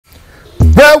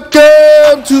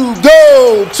Welcome to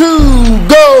Go.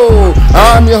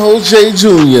 I'm your host, Jay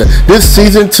Jr. This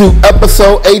season 2,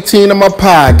 episode 18 of my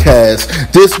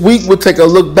podcast. This week, we'll take a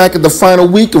look back at the final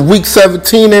week of week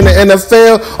 17 in the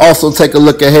NFL. Also, take a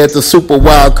look ahead to Super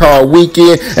Wild Card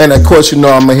Weekend. And of course, you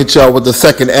know I'm going to hit y'all with the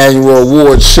second annual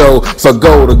award show for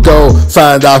Go to Go.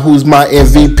 Find out who's my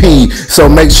MVP. So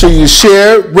make sure you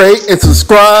share, rate, and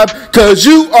subscribe, because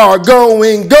you are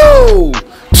going Go.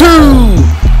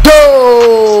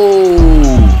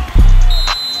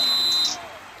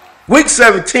 Week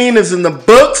 17 is in the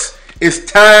books.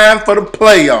 It's time for the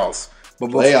playoffs. But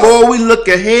before we look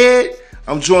ahead,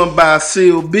 I'm joined by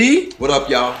CLB. What up,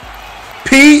 y'all?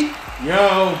 Pete.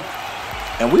 Yo.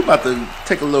 And we about to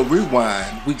take a little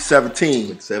rewind. Week 17.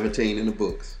 Week 17 in the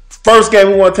books. First game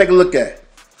we want to take a look at.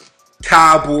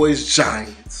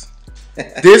 Cowboys-Giants.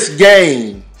 This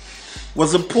game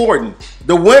was important.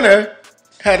 The winner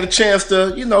had a chance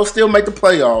to, still make the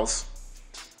playoffs.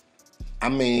 I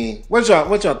mean, what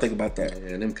y'all think about that?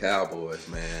 Man, them Cowboys,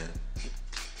 man.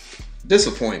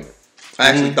 Disappointment. I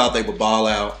actually thought they would ball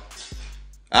out.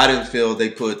 I didn't feel they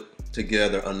put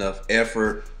together enough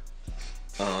effort.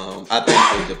 I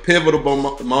think the pivotal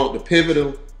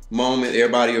moment,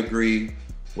 everybody agreed,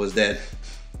 was that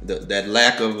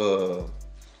lack of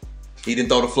he didn't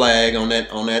throw the flag on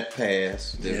that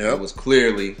pass. It was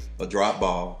clearly a drop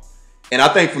ball. And I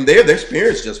think from there, their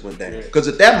spirits just went down. Because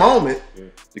at that moment,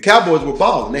 the Cowboys were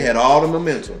balling. They had all the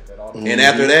momentum. And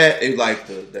after that, it was like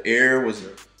the air was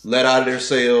let out of their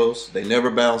sails. They never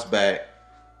bounced back.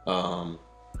 But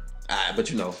I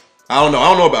don't know. I don't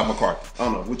know about McCarthy. I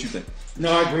don't know. What you think?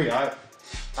 No, I agree.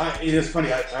 It is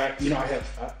funny. I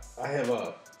have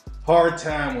a hard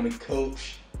time when a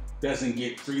coach doesn't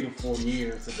get 3 to 4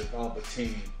 years to develop a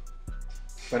team.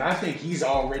 But I think he's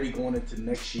already going into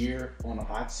next year on a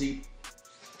hot seat.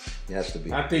 He has to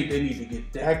be. I think they need to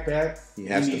get Dak back. He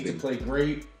needs to play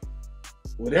great.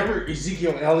 Whatever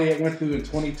Ezekiel Elliott went through in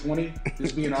 2020,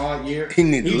 this being an odd year, he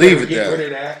needs to leave it get there. rid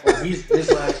of that. Or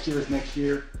his last year is next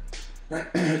year.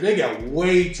 They got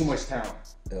way too much talent.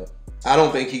 Yeah. I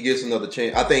don't think he gets another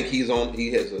chance. I think he's on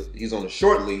a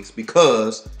short lease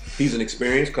because he's an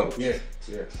experienced coach. Yeah.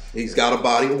 He's got a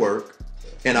body of work.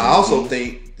 And I also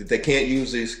think that they can't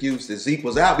use the excuse that Zeke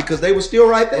was out because they were still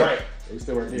right there. Right. They were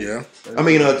still right there. Yeah. I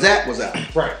mean, Zach was out.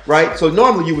 Right. So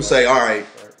normally you would say, all right,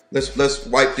 let's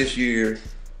wipe this year.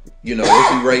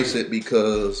 Let's erase it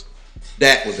because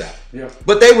Dak was out. Yeah.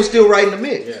 But they were still right in the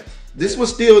mix. Yeah. This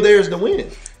was still theirs to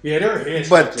win. Yeah, they're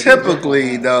But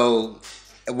typically, though,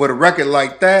 with a record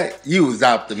like that, you was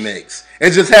out the mix.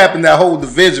 It just happened that whole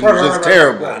division was just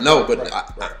terrible. I know, but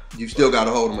you still got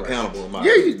to hold them accountable.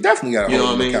 Yeah, you definitely got to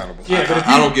hold them accountable. Yeah, but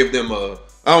I don't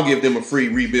give them a free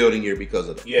rebuilding year because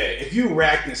of that. Yeah, if you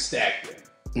racked and stacked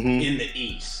them in the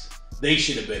East, they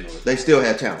should have been on it. They still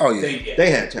had talent. Oh yeah, they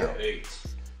had talent.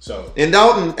 So and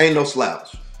Dalton ain't no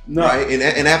slouch. No. Right,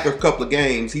 and after a couple of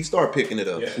games, he started picking it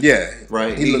up. Yeah.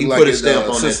 Right. He put like his stamp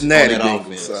on Cincinnati that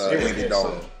offense. Andy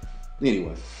Dalton.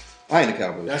 Anyway, I ain't a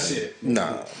Cowboys. That's fan. it.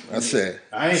 Nah, that's it.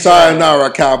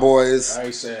 Sayonara, Cowboys. I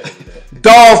ain't sad with that.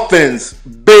 Dolphins,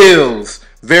 Bills.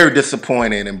 Very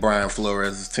disappointed in Brian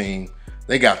Flores' team.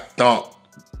 They got thumped.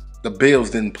 The Bills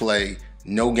didn't play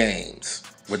no games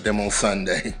with them on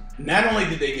Sunday. Not only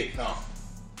did they get thumped,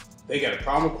 they got a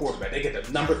problem with quarterback. They get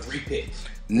the number 3 pick.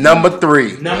 Number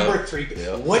 3. Number 3 pick.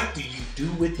 Yeah. What do you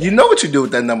do with that? You know what you do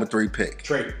with that number 3 pick?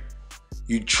 Trade it.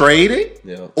 You trade it,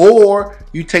 or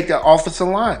you take that offensive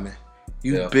lineman.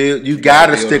 You build. You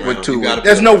gotta stick with Tua.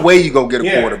 There's no way you go get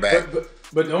a quarterback.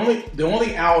 But the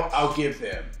only out I'll give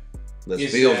them.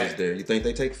 Fields is there. You think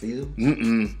they take Fields?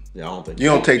 Yeah, I don't think you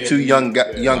don't take 2 young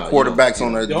quarterbacks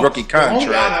on a rookie contract. The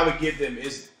only out I would give them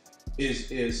is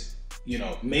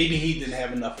maybe he didn't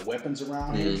have enough weapons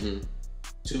around him.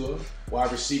 Tua,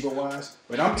 wide receiver wise.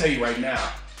 But I'm telling you right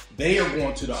now, they are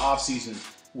going to the offseason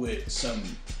with some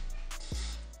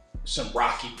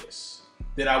rockiness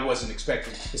that I wasn't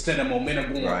expecting. Instead of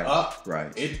momentum going up,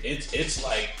 it's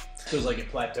like feels like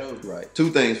it plateaued. Right. 2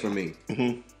 things for me.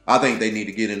 I think they need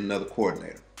to get in another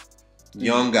coordinator,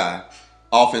 young guy,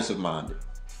 offensive minded,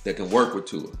 that can work with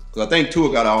Tua. Because I think Tua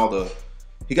got all the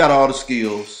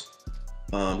skills.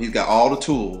 He's got all the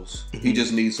tools. He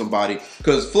just needs somebody.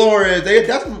 Because Flores,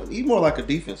 he's more like a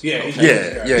defense. Yeah, coach.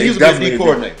 He's a good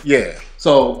coordinator. Yeah.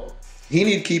 So he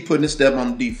need to keep putting his step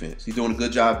on the defense. He's doing a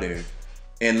good job there.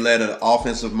 And let an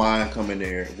offensive mind come in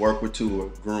there, work with Tua,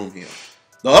 groom him.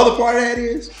 The other part of that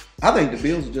is, I think the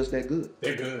Bills are just that good.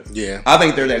 They're good. Yeah. I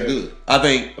think they're that good. I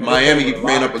think Miami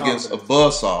ran up against a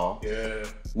buzzsaw. Yeah.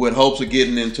 with hopes of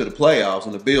getting into the playoffs,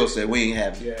 and the Bills said we ain't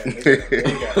having it.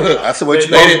 Yeah, I said what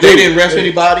They didn't rest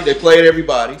anybody. They played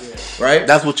everybody, right?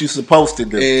 That's what you're supposed to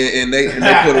do. And they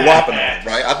put a whopping on them,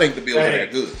 right? I think the Bills are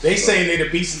that good. They saying they're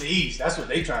the beast in the East. That's what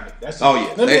they trying to.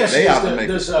 They have to make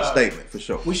a statement for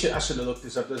sure. I should have looked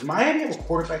this up. Does Miami have a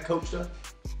quarterback coach though?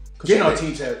 Because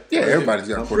teams have. Yeah, everybody's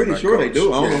got a quarterback. I'm pretty sure coach. they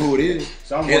do. I don't know who it is.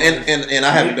 So and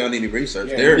I haven't done any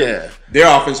research. Yeah.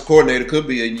 Their offensive coordinator could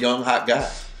be a young hot guy,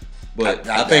 but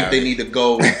I think they need to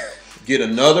go get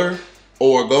another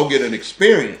or go get an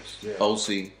experienced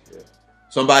OC.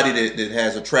 Somebody that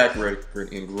has a track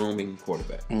record in grooming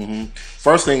quarterback. Mm-hmm.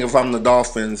 First thing, if I'm the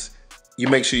Dolphins, you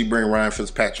make sure you bring Ryan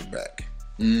Fitzpatrick back.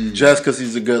 Just because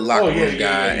he's a good locker room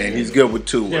guy and he's good with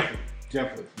Tua.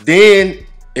 Definitely. Then,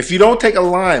 if you don't take a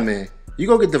lineman, you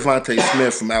go get Devontae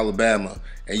Smith from Alabama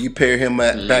and you pair him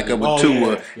back up with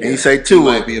Tua. And you say,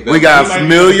 Tua, we got a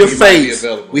familiar face.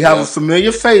 We have a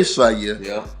familiar face for you.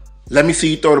 Yeah. Let me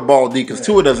see you throw the ball deep, because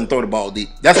Tua doesn't throw the ball deep.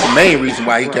 That's the main reason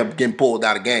why he kept getting pulled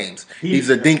out of games. He's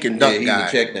a dink and dunk guy. He's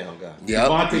a check down guy.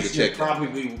 Devontae Smith probably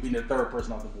will be the third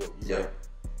person off the board.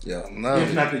 Yeah. No.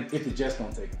 If the Jets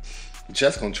don't take him.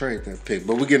 Jets gonna trade that pick,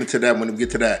 but we'll get into that when we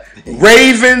get to that.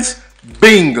 Ravens,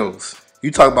 Bengals.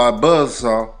 You talk about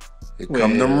buzzsaw. Here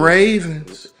come them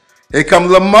Ravens. Here come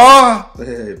Lamar.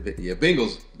 Yeah,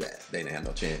 Bengals, they didn't have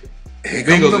no chance. Here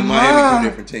Bengals and Miami, two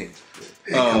different teams.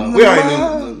 We already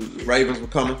knew the Ravens were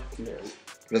coming.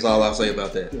 That's all I'll say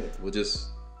about that.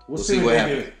 We'll see what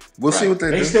happens. We'll see what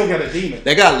they do. They still got a demon.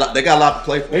 They got a lot to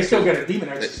play for. They still got a demon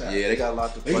exercise. Yeah, they got a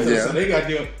lot to play for. So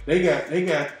they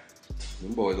got.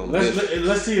 Them boys on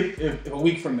let's see if a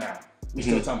week from now we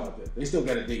still talking about that. They still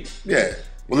got a demon. Yeah.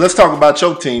 Well, let's talk about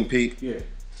your team, Pete. Yeah.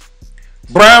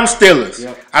 Browns Steelers.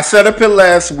 Yep. I set up here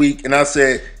last week and I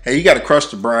said, hey, you got to crush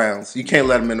the Browns. You can't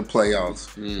let them in the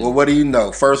playoffs. Well, what do you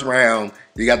know? First round,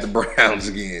 you got the Browns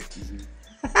again.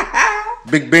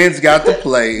 Big Ben's got to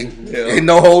play. Ain't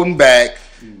no holding back.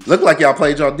 Looked like y'all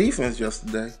played y'all defense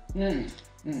yesterday.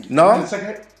 No?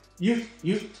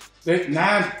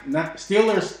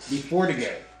 Steelers before the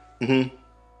game.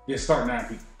 They start 9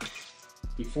 people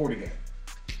before the game.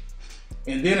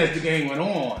 And then as the game went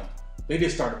on, they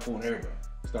just started pulling everybody.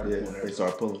 They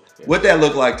started pulling. Yeah. What that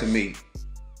looked like to me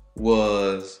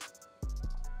was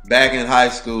back in high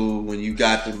school when you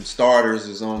got them starters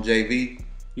is on JV.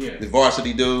 Yeah. The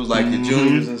varsity dudes like the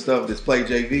juniors and stuff that play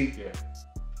JV. Yeah.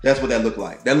 That's what that looked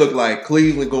like. That looked like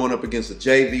Cleveland going up against a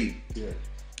JV. Yeah.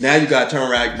 Now you got to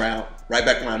turn right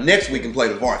back around next week and play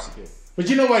the varsity. Yeah. But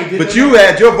you know why he did that? But you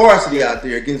had your varsity out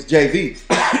there against JV.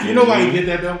 You know why he did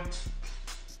that though?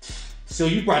 So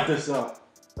you brought this up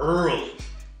early.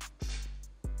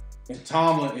 And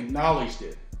Tomlin acknowledged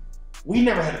it. We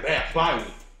never had a bad bye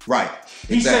week. Right.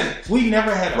 He said we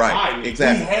never had a bye week.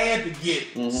 Exactly. We had to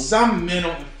get some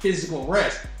mental and physical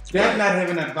rest. That not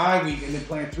having a bye week and then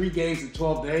playing 3 games in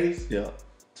 12 days. Yeah.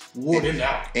 Wore them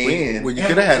out. And you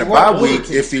could have had a bye week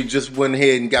if you just went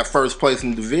ahead and got first place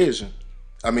in the division.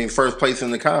 I mean, first place in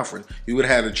the conference. You would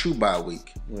have had a true bye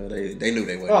week. Well, they knew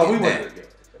they weren't. Oh, we weren't good.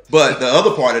 But the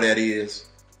other part of that is,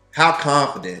 how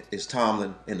confident is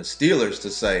Tomlin and the Steelers to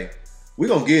say, we're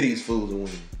going to get these fools a win.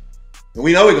 And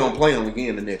we know we're going to play them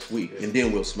again the next week, and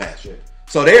then we'll smash it.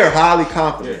 So they are highly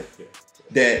confident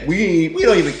that we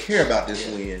don't even care about this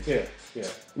win.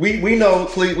 We know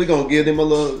we're going to give them a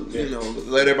little,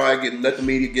 let the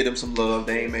media get them some love.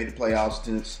 They ain't made the playoffs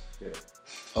since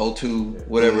 02,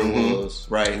 whatever it was,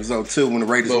 right? It was 02 when the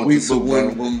Raiders went to the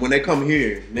Super Bowl. When they come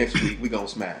here next week, we're going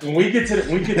to smash. When we get to the playoffs,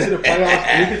 when we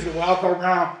get to the wild card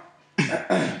round,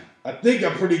 I think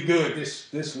I'm pretty good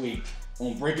this week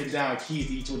on breaking down keys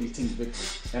to each of these teams'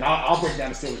 victories. And I'll break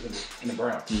down the Steelers and the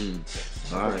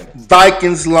Browns. All right.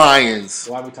 Vikings, Lions.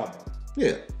 Why are we talking about it?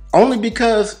 Yeah. Only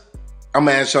because, I'm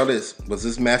going to ask y'all this. Was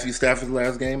this Matthew Stafford's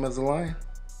last game as a Lion?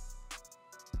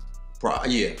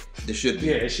 Yeah, they should be.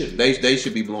 Yeah, it should be. They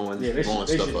should be blowing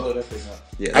stuff blow that thing up.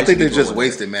 Yeah, I think they just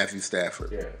wasted Matthew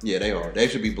Stafford. Yeah, they are. They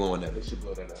should be blowing that. They should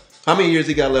blow that up. How many years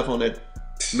he got left on that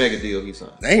mega deal he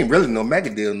signed? They ain't really no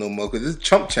mega deal no more because it's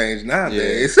chump change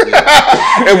nowadays. Yeah.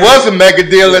 It was a mega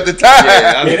deal at the time.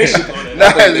 Yeah, they should blow that up.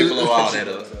 I think they blew all that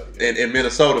up. And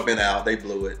Minnesota been out. They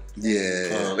blew it.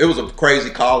 Yeah. It was a crazy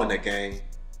call in that game,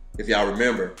 if y'all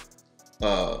remember.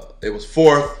 It was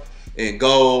 4th and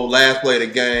goal, last play of the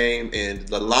game, and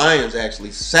the Lions actually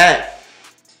sacked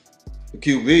the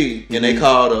QB, and they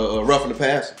called a roughing the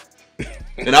passer.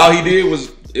 And all he did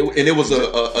was, it was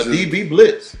a DB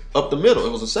blitz up the middle.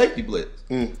 It was a safety blitz,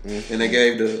 and they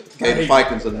gave the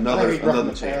Vikings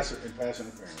another chance.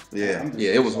 Yeah,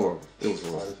 it was horrible.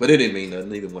 But it didn't mean nothing.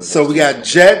 Neither one of them. So we got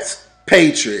Jets,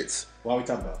 Patriots. What are we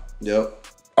talking about? Yep.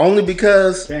 Only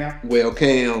because Cam. Well,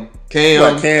 Cam.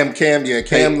 Yeah, Cam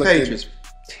looking. Patriots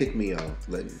tick me off.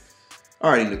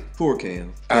 All right, poor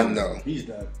Cam. I know. He's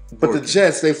done. But the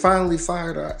Jets, they finally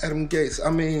fired Adam Gase. I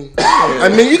mean,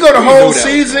 you go the whole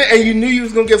season and you knew you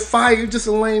was gonna get fired. You're just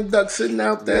a lame duck sitting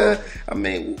out there. Yeah. I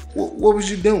mean, what was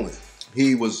you doing?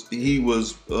 He was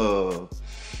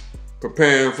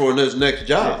preparing for his next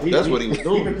job. That's what he was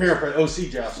doing. He preparing for an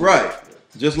OC job. Right.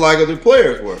 Just like other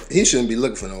players were. He shouldn't be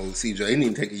looking for an OC job. He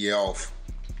need to take a year off.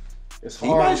 It's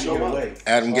hard to get away.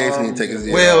 Adam Gase need to take his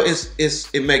year off. Well,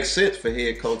 it makes sense for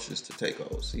head coaches to take an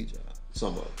OC job.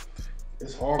 Some of them.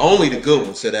 It's hard. Only the good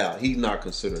ones sit out. He's not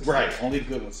considered. Right. Only the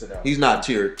good ones sit out. He's not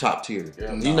top tier.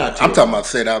 Yeah, he's not. I'm talking about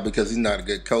sit out because he's not a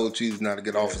good coach. He's not a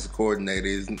good offensive coordinator.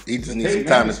 He just needs some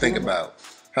time to think about.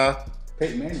 Huh?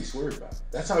 Peyton Manning swears about it.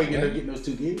 That's how he ended up getting those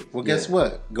 2 gigs. Well, guess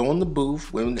what? Go in the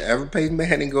booth. Whenever Peyton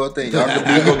Manning go out there, y'all can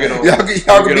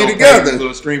be together. A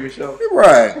little streaming show.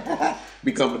 Right.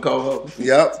 Become the co-host.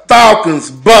 Yep. Falcons,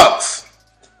 Bucks.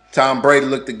 Tom Brady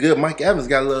looked good. Mike Evans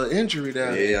got a little injury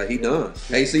there. Yeah, he done.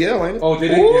 ACL, ain't it? Oh, did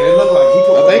it? Yeah, it looked like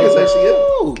I think it's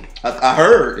ACL. I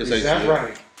heard it's ACL. Is that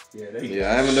right?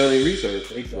 Yeah, I haven't done any research.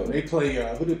 They play.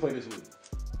 Who did they play this week?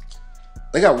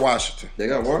 They got Washington.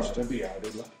 They'll be out.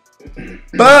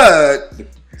 But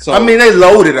they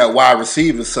loaded at wide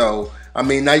receiver. So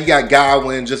now you got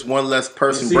Godwin, just one less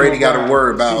person Brady got to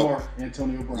worry about. See more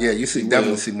Antonio Brown. Yeah,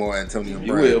 definitely see more Antonio Brown.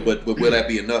 You will, but will that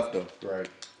be enough though? Right.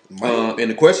 And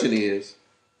the question is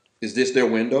this their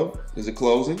window? Is it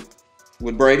closing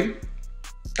with Brady?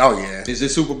 Oh yeah. Is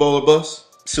this Super Bowl or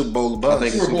bust? Super Bowl or bust. I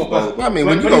think it's Super Bowl or bust.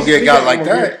 When you gonna get a guy like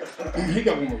that, he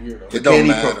got one more year though. But can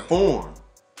he perform?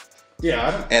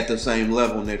 Yeah, at the same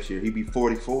level next year. He'd be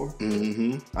 44.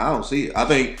 Mm-hmm. I don't see it. I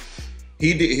think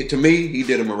he did. To me, he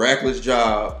did a miraculous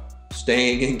job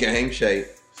staying in game shape.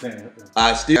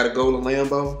 I still got to go to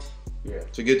Lambeau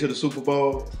to get to the Super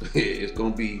Bowl. It's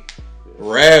gonna be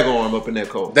rag arm up in that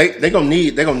cold. They gonna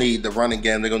need the running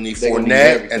game. They're gonna need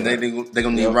Fournette, and they're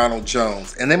gonna need Ronald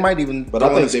Jones, and they might even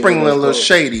sprinkle a little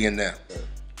Shady in there.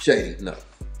 Shady, no.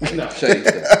 Shady.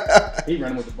 He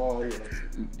running with the ball here.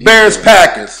 Bears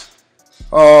Packers.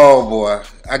 Oh boy,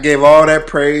 I gave all that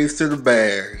praise to the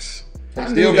Bears. They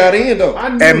still got in though.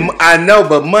 I know,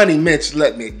 but Money Mitch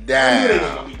let me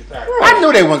down. I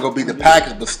knew they weren't gonna beat the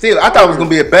Packers, but still, I thought it was gonna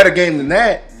be a better game than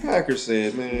that. Packers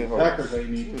said, man, Packers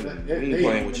ain't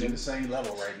playing with you. At the same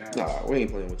level right now. Nah, we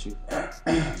ain't playing with you.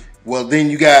 Well, then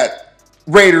you got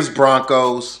Raiders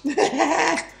Broncos.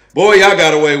 Boy, y'all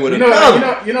got away with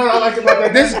another. You know what I like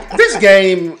about that? This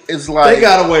game is like they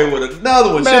got away with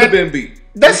another one. Should have been beat.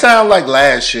 That sound like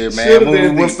last year, man.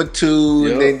 When we went for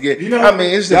 2 and then get.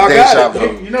 It's the deja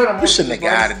vu. You know what I'm shouldn't have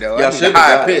got it though. Y'all should have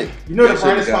got it. You know the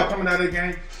brightest spot coming out of the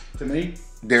game to me?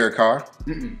 Derek Carr,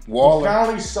 Waller. You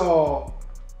finally saw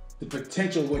the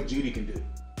potential of what Judy can do.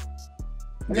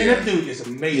 I mean, that dude is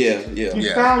amazing.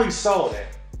 You finally saw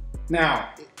that. Now,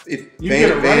 you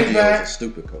get a running back, a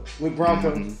stupid coach with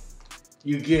Broncos.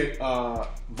 You get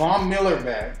Von Miller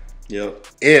back. Yep.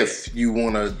 If you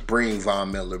want to bring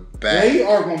Von Miller back, they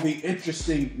are going to be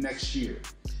interesting next year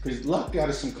because Luck got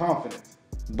us some confidence.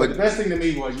 But the best thing to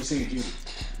me was you seen Judy.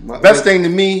 Best thing to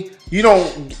me, you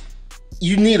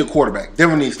need a quarterback.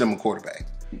 Denver needs them a quarterback.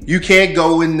 You can't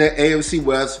go in the AFC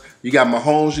West. You got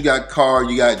Mahomes, you got Carr,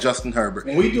 you got Justin Herbert.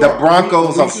 The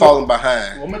Broncos are falling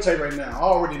behind. Well, I'm gonna tell you right now. I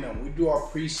already know. When we do our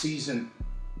preseason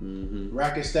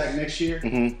racket stack next year.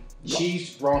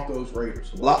 Chiefs, Broncos,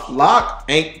 Raiders. Lock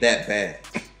ain't that bad.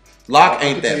 Lock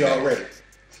ain't that bad. Already.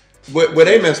 Where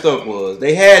they messed up was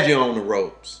they had you on the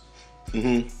ropes.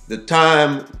 The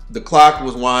time the clock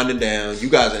was winding down, you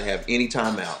guys didn't have any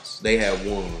timeouts. They had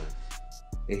one,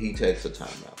 and he takes a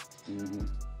timeout.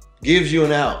 Gives you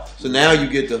an out, so now you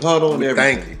get the huddle and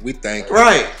everything. We thank you.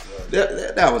 Right.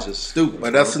 That was just stupid.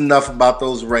 But that's enough about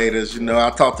those Raiders.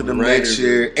 I talked to them next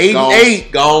year.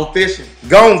 8-8. Gone fishing.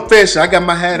 Gone fishing. I got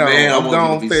my hat on. Man, I'm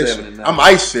gone fishing. I'm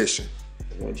ice fishing.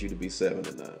 I want you to be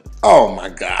 7-9. Oh my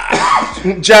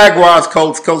God. Jaguars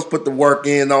coach put the work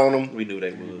in on them. We knew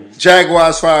they would.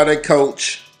 Jaguars fired their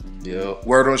coach. Yep.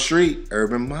 Word on the street,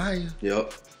 Urban Meyer.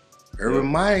 Yep. Urban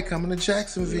Meyer coming to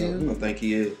Jacksonville. Yep. I think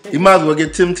he is. You might as well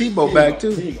get Tim Tebow back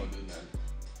too. He ain't gonna do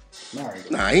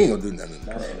nothing. Nah, he ain't gonna do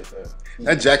nothing.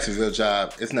 That Jacksonville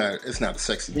job, it's not a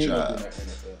sexy job.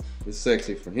 It's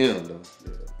sexy for him though.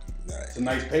 Yeah. It's a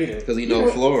nice payday because he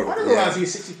knows Florida. I didn't realize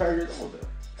he's 65 years old though.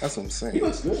 That's what I'm saying. He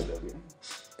looks good though.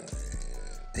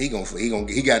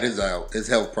 He got his out. His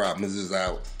health problems is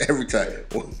out every time.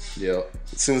 Yeah.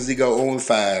 As soon as he go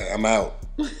 0-5, I'm out.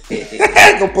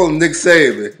 Go pull Nick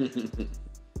Saban.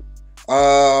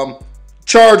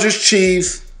 Chargers,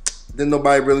 Chiefs. Then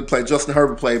nobody really played. Justin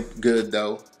Herbert played good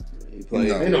though. He played.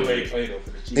 Ain't nobody played though for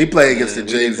the Chiefs. He played against the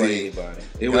JV.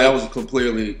 That was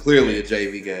clearly a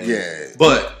JV game. Yeah.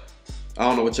 But I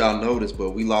don't know what y'all noticed,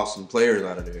 but we lost some players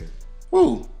out of there.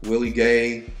 Who? Willie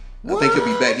Gay. I think he'll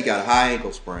be back. He got a high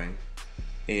ankle sprain,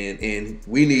 and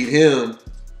we need him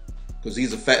because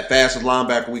he's the fastest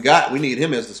linebacker we got. We need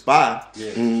him as the spy.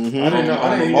 Yeah. Mm-hmm. I didn't know.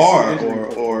 I didn't Lamar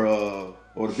even see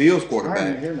or the Bills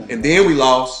quarterback. hear him. And then we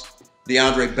lost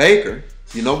DeAndre Baker.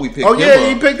 You know we picked him up. Oh yeah,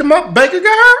 you picked him up. Baker got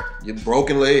hurt. Your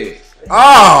broken leg,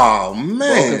 Oh man.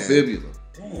 broken fibula,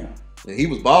 Damn. and he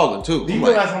was balling too. Do you I'm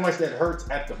realize like, how much that hurts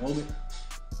at the moment?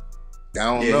 I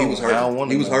don't yeah, know. he was I don't hurting.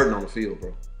 wanna He was know. hurting on the field,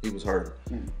 bro. He was hurting,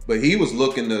 but he was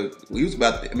looking to. He was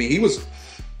about. He was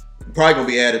probably gonna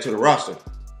be added to the roster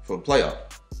for the playoff.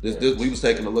 We was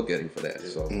taking a look at him for that.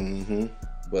 So,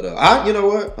 but you know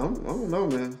what? I don't know,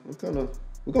 man.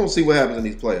 We're gonna see what happens in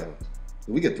these playoffs.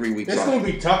 We get 3 weeks. It's off. gonna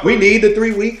be tougher. We need the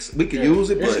 3 weeks. We could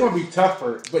use it, It's but gonna be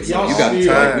tougher. But y'all you got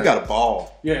still, time. We got a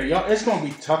ball. yeah, y'all. It's gonna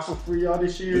be tougher for y'all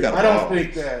this year. We got a I don't ball.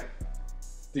 think that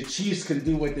the Chiefs can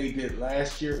do what they did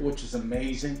last year, which is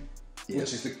amazing.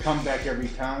 Which is to come back every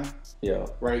time, Yeah.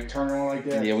 right? Turn it on like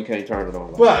that. Yeah, we can't turn it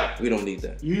on. But we don't need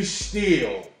that. you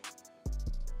still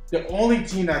the only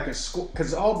team that can score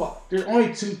because there's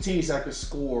only two teams that can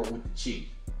score with the Chiefs.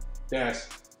 That's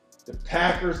the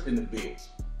Packers and the Bills.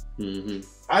 Mm-hmm.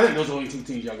 I think those are the only two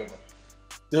teams y'all gonna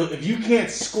win. If you can't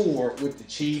score with the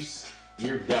Chiefs,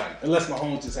 you're done. Unless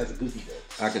Mahomes just has a goofy day.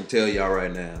 I can tell y'all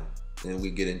right now, and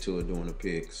we get into it during the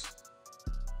picks.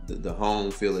 The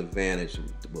home field advantage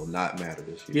will not matter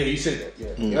this year. Yeah, you said that.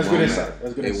 Yeah, that's good insight.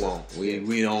 That's good It insight. won't.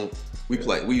 We don't. We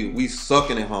play. We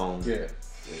sucking at home. Yeah,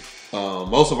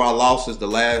 Most of our losses the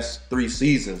last 3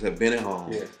 seasons have been at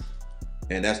home. yeah,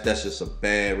 And that's just a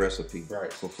bad recipe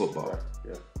right. for football. Right.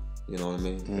 Yeah. You know what I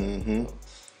mean? Mm-hmm.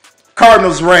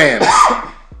 Cardinals, Rams.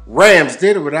 Rams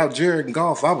did it without Jared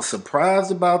Goff. I was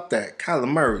surprised about that. Kyler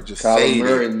Murray just faded.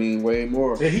 Murray mean way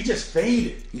more. Yeah, he just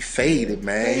faded. He faded,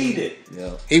 man. Faded.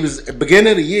 Yeah. He was at the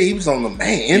beginning of the year. He was on the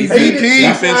MVP. Faded.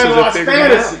 That's why I Defenses lost have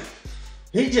figured him fantasy.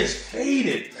 He just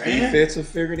faded, man. Defensive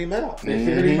figured him out. They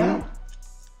figured him out.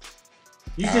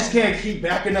 You just can't keep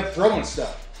backing up throwing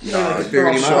stuff. You know, they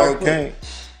figured him Sure out. can't.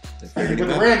 They But figured him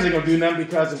the out. Rams ain't gonna do nothing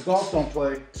because if Goff don't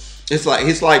play, It's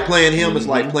like playing him. It's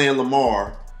like playing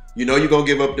Lamar. You know you're gonna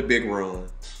give up the big run,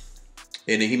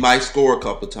 and then he might score a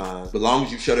couple times. But as long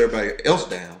as you shut everybody else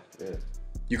down,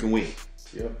 you can win.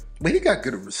 yep. But he got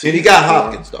good receivers. And he got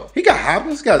Hopkins though. He got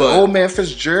Hopkins. He got But- old man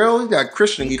Fitzgerald. He got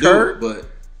Christian He Kirk. do, but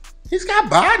He's got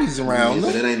bodies around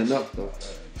but him. it ain't enough though.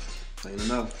 Ain't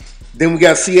enough. Then we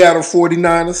got Seattle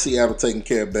 49ers. Seattle taking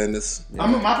care of business.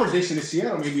 My prediction is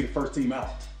Seattle may be the first team out.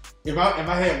 If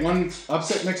I had one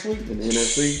upset next week In the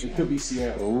NFC, it could be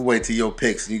Seattle. Well, we'll wait till your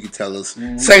picks and you can tell us.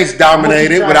 Mm-hmm. Saints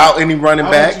dominated without any running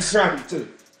backs. I want you to try it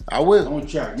too. I I will. want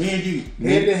you to try it. Me and you,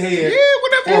 head to head. Yeah,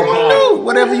 whatever For you a want to bottle. do.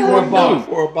 Whatever you For a want to bottle. do.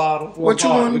 for a bottle. What you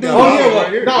want to do? Oh bottles yeah,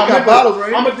 right here. no, We got bottles right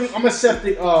here. I'm gonna set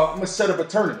the. I'm gonna set up a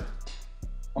tournament.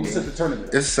 I'm gonna set the tournament.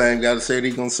 It's the same guy that said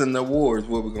he's going to send the awards.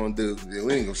 What we going to do? We ain't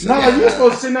going to send No, that. you're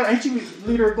supposed to send out. Ain't you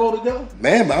leader of Goal to Go?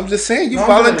 Man, but I'm just saying, you No,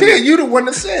 volunteered. You the one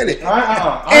that said it.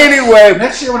 Anyway,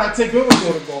 next year when I take over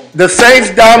Goal to Go, The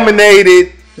Saints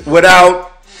dominated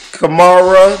without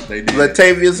Kamara, They did.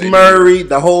 Latavius They Murray,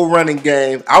 the whole running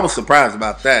game. I was surprised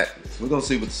about that. We're gonna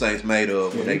see what the Saints made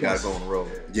of when they got to go on the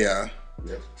road. Yeah.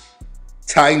 Yeah.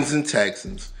 Titans and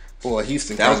Texans. Boy,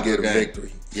 Houston That was can't a get good a game.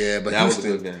 victory. Yeah, but That was a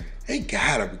Houston, good game. they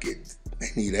gotta get. They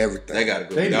need everything. They got to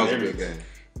go. They That was need a good everything. game.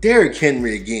 Derrick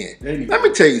Henry again. They need Let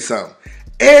me tell you something.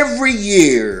 Every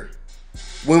year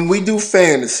when we do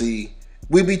fantasy,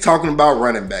 we be talking about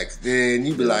running backs. Then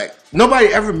you be like, nobody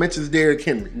ever mentions Derrick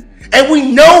Henry. And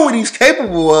we know what he's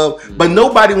capable of, but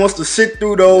nobody wants to sit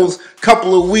through those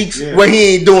couple of weeks where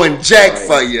he ain't doing jack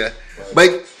for you.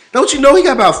 But don't you know he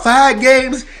got about 5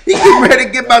 games? He getting ready to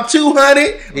get about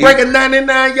 200, break a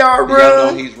 99-yard Y'all know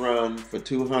run. he's run for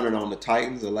 200 on the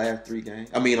Titans the last 3 games.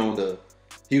 I mean, on the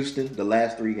Houston the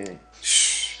last 3 games.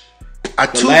 A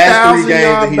The last 3 games 2,000 that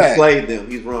yard he's back. played them,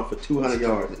 he's run for 200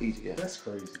 yards in each game. that's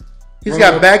crazy. He's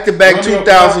got back-to-back Romeo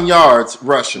 2,000 yards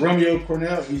rushing. Romeo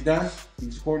Cornell, he's done.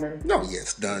 He's coordinator. No,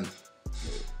 yes, done.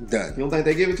 Done. You don't think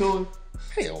they give it to him?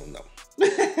 Hell no.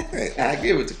 I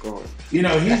give it to Corn. You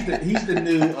know, he's the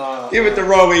new. Give it to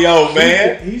Romeo,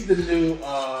 man. He's the new.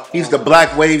 He's the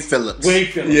Black Wade Phillips. Wade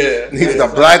Phillips. Yeah. He's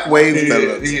the Black Wade He is,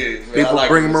 Phillips. he is, man. I People like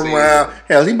bring him him to see around.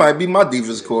 Hell, he might be my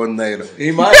defense coordinator. He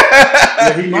might.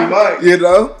 Yeah, he might. You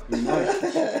know? He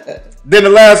might. Then the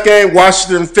last game,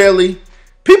 Washington, Philly.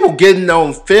 People getting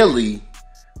on Philly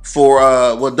for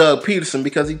Doug Peterson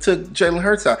because he took Jalen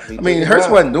Hurts out. I mean, took him Hurts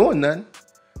out. wasn't doing nothing.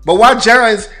 But why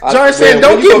Giants saying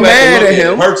don't get mad at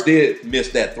him? Hurts did miss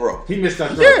that throw. He missed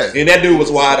that throw. Yeah. And that dude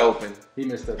was wide open. He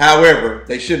missed that. However,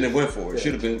 they shouldn't have went for it.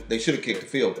 They should have kicked the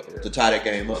field goal to tie that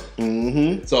game up.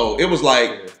 Mm-hmm. So it was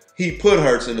like he put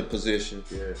Hurts in the position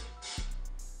to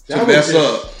That mess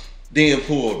up, then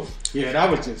pulled him. Yeah, that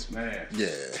was just, man. Yeah.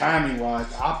 Timing wise,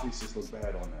 the optics just looked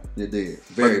bad on that. It did.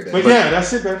 Very bad. But yeah,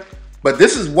 that's it, man. But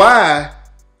this is why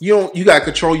you gotta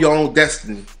control your own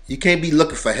destiny. You can't be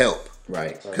looking for help.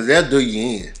 Right. Because they'll do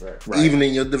you in. Right. Even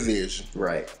in your division.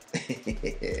 Right.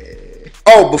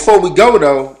 Oh, before we go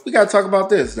though, we gotta talk about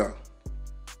this though.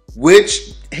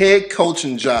 Which head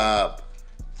coaching job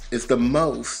is the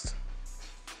most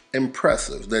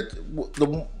impressive?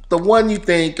 The one you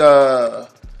think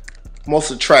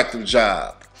most attractive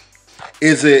job?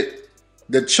 Is it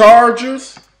the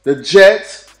Chargers, the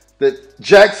Jets, the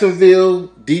Jacksonville,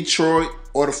 Detroit,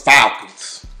 or the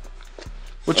Falcons?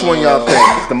 Which one y'all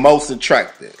think is the most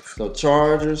attractive? So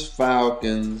Chargers,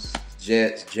 Falcons,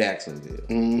 Jets, Jacksonville.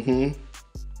 Mm-hmm.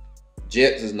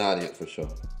 Jets is not it for sure.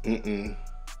 Mm-mm.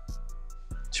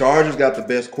 Chargers got the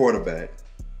best quarterback.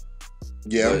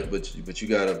 Yeah. But you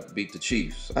gotta beat the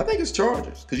Chiefs. I think it's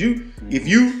Chargers. Because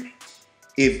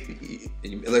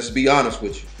if let's be honest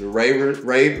with you, the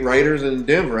Raiders in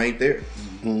Denver ain't there.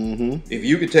 Mm-hmm. If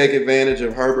you could take advantage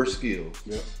of Herbert's skills,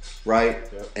 right?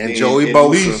 And Joey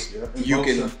Bosa. At least you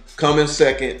can come in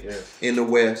second in the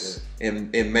West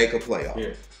and make a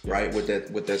playoff. Right? With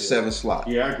that 7th slot.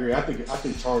 Yeah, I agree. I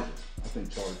think Chargers.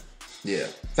 Yeah.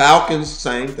 Falcons,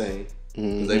 same thing.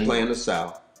 Mm-hmm. They play in the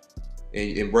South.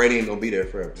 And Brady ain't gonna be there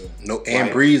forever. No,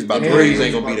 and Breeze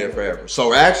ain't gonna be there forever.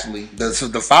 So actually, the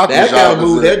Falcons that job gotta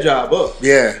move that job up.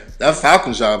 Yeah, that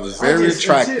Falcons job is very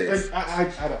attractive. I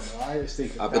don't know. I just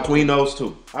think between those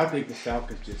two, I think the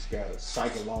Falcons just got a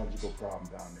psychological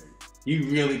problem down there. You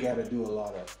really got to do a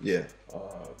lot of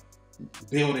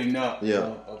building up.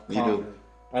 Of you do.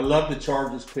 I love the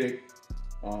Chargers pick.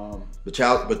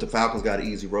 But the Falcons got an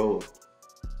easy road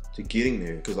to getting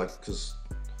there because.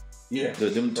 Yeah,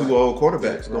 them two old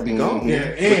quarterbacks gonna be gone. Yeah,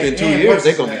 within 2 years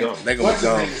they're gonna be gone. They're gonna be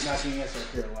gone.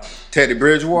 Teddy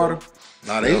Bridgewater.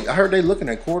 I heard they looking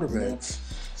at quarterbacks.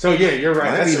 So yeah, you're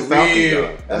right. That's a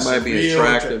real job. That might be an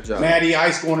attractive job. Matty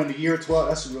Ice going into year 12.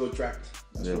 That's real attractive.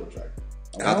 Real attractive.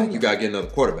 I think you gotta get another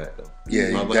quarterback though. Yeah,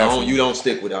 you don't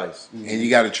stick with Ice, and you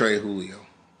got to trade Julio.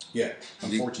 Yeah,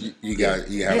 unfortunately, you have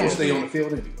to stay on the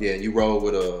field anyway. Yeah, you roll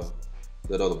with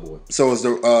that other boy. So is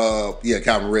the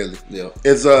Calvin Ridley. Yeah.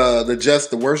 Is the Jets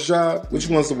the worst job? Which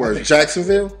one's the worst?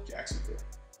 Jacksonville.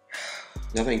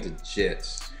 I think the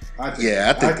Jets. I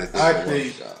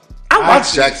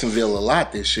watched Jacksonville a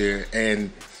lot this year,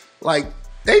 and like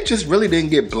they just really didn't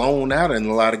get blown out in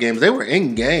a lot of games. They were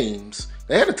in games.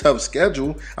 They had a tough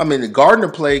schedule. I mean, the Gardner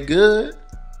played good,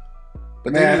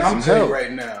 but they need some help. You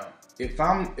right now, if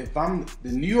I'm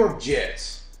the New York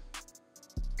Jets.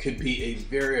 Could be a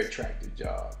very attractive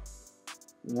job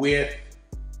with,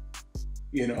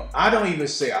 I don't even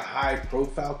say a high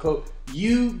profile coach.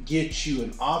 You get you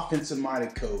an offensive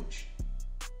minded coach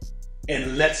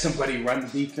and let somebody run the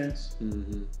defense.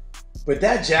 Mm-hmm. But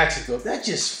that Jacksonville, that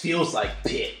just feels like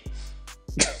Pitt.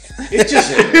 It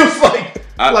just feels like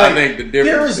I think the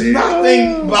difference there is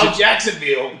nothing about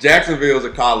Jacksonville. Jacksonville's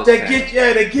a college town. They get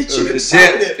you the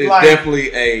excited. Jets is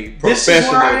definitely a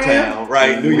professional town,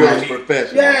 right? New York's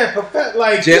professional.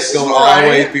 Yeah, Jets gonna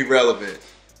always be relevant.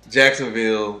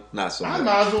 Jacksonville, not so much. I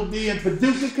might as well be in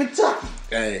Paducah, Kentucky.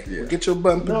 Hey, get your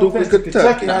butt in Paducah,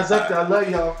 Kentucky. I was up there. I love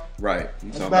y'all. Right.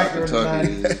 You talking about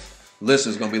Kentucky.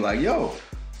 Listeners gonna be like, yo.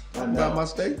 About my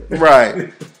state.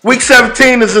 Right. Week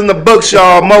 17 is in the books,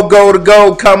 y'all. More goal to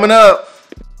go coming up.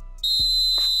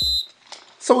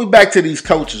 So we back to these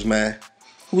coaches, man.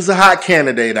 Who's a hot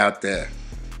candidate out there?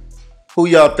 Who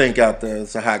y'all think out there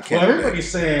is a hot candidate? Well, everybody's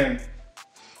saying,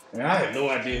 and I have no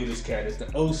idea who this cat is, the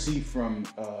OC from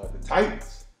the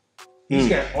Titans. He's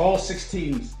got all 6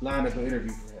 teams lined up for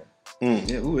interview for him.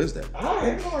 Yeah, who is that? I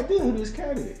have no idea who this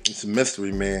cat is. It's a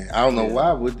mystery, man. I don't know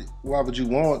why would you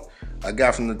want a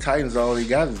guy from the Titans? All he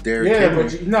got is Derrick Henry.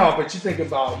 But you think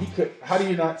about how do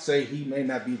you not say he may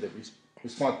not be the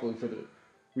responsible for the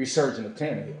resurgence of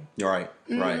Tannehill? Right.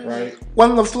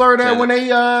 Wasn't LaFleur there when they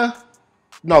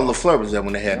LaFleur was there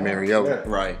when they had Mariota.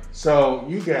 Yeah. Right. So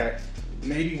you got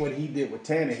maybe what he did with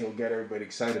Tannehill got everybody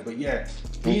excited. But yeah,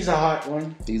 he's a hot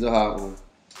one. You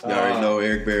already know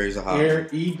Eric Berry's a hot one. EB.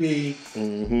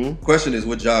 Mm-hmm. Question is,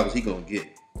 what job is he gonna get?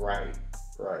 Right.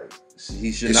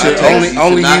 He should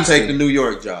not take the New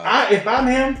York job. If I'm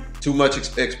him, too much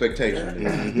expectation.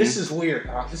 Mm-hmm. This is weird.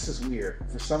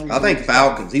 For some reason, I think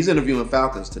Falcons. He's interviewing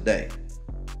Falcons today.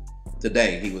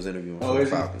 Today he was interviewing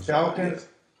Falcons. Falcons.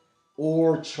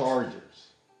 or Chargers.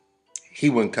 He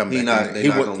wouldn't come back. They're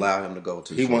not gonna allow him to go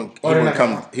to. He wouldn't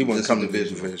come. He wouldn't come to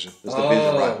division. division. It's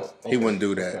division rival. He wouldn't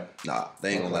do that. Okay. Nah,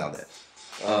 they ain't gonna allow that.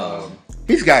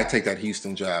 He's got to take that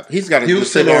Houston job. He's got to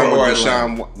just sit Houston down or with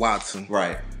Deshaun Watson.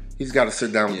 Right. He's got to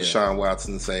sit down with Deshaun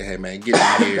Watson and say, "Hey man, get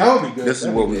in here. That would be good. This is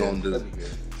what we're gonna do." That'd be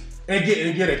good. And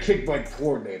get a kickback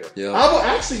coordinator. Yeah. I would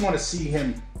actually want to see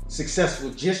him successful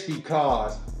just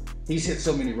because he's hit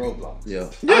so many roadblocks. Yeah.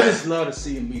 I just love to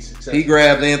see him be successful. He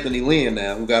grabbed Anthony Lynn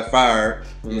now, who got fired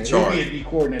from the Chargers. He'll be a D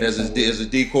coordinator as a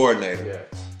D coordinator. Yeah.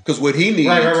 Because what he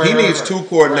needs, he needs two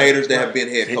coordinators that have been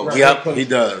head coaches. Yep, he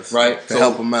does. Right? To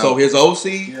help him out. So his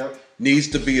OC needs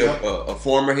to be a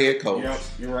former head coach. Yep,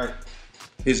 you're right.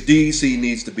 His DEC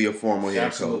needs to be a former head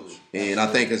Absolutely. coach. And I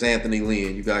think as Anthony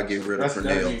Lynn, you got to get rid of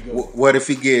Fernell. What if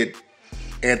he get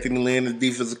Anthony Lynn as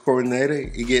defensive coordinator?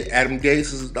 You get Adam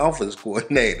Gase as offensive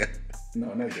coordinator. No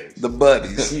Gase. The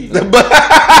buddies. He The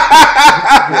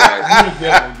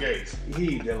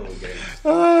dealt with Gase.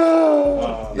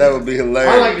 Oh, that would be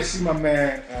hilarious. I like to see my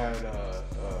man at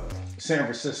San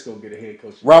Francisco get a head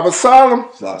coach. Robert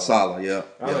Saleh. Saleh, yeah.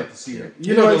 I like to see him.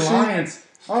 You know, the Lions,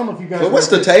 I don't know if you guys... But what's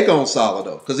the take on Saleh,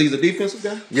 though? Because he's a defensive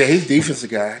guy? Yeah, he's a defensive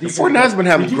guy. The 49ers been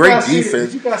having great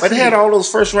defense, but they had all those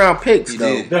first-round picks,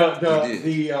 though.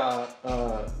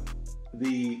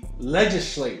 The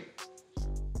legislators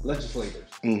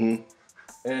in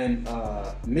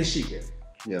Michigan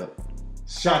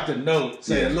shot the note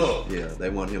saying, look, they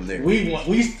want him there. We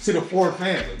to the Ford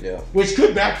family, which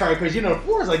could backfire because the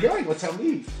Ford's like, y'all ain't gonna tell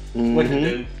me what to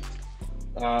do.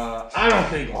 I don't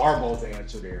think Harbaugh's the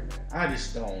answer there, man. I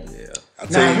just don't. Yeah.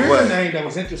 Now here's a name that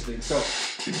was interesting. So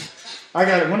I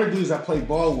got one of the dudes I played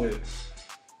ball with.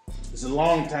 Is a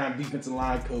longtime defensive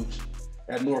line coach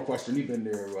at Northwestern. He's been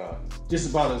there just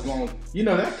about as long.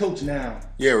 That coach now.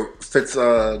 Yeah,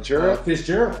 Fitzgerald.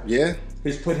 Fitzgerald. Yeah.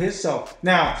 Has put himself.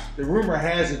 Now the rumor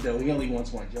has it though he only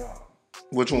wants one job.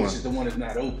 Which one? Which is the one that's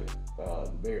not open. The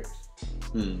Bears.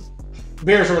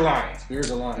 Bears or Lions.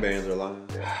 Bears or Lions. Bears or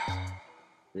Lions. Yeah.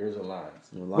 Bears or Lions.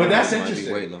 But that's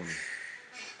interesting.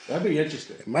 That'd be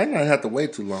interesting. It might not have to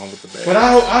wait too long with the Bears. But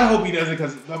I hope he doesn't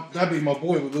because that'd be my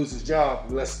boy would lose his job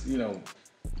unless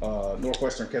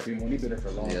Northwestern kept him when he's been there for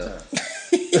a long time.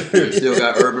 Still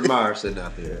got Urban Meyer sitting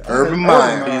out there. Urban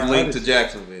Meyer. He's linked to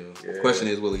Jacksonville. The question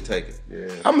is, will he take it?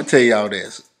 Yeah. I'm gonna tell y'all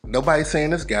this. Nobody's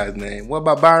saying this guy's name. What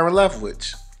about Byron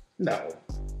Leftwich? No.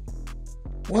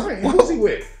 Who's he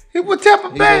with? He with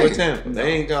Tampa Bay. He's with Tampa.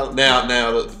 They ain't got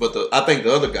but I think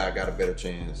the other guy got a better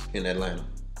chance in Atlanta.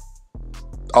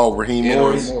 Oh, Raheem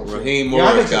Morris. Raheem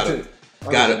Morris got it.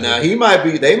 Now he might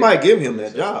be. They might give him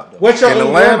that job. Though. What's your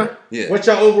over under? Yeah. What's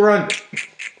your over under?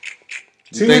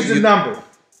 2 is the number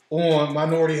on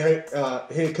minority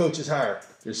head coaches hired.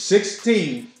 There's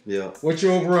 16. Yeah. What's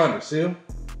your over under? Seal?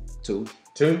 2.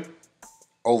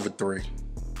 Over 3.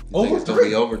 Over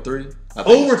 3. Over 3.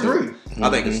 Over 3. I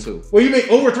think it's 2. Well, you mean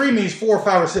over 3 means 4,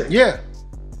 5, or 6? Yeah.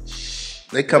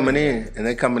 They coming in and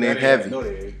they coming in heavy. No,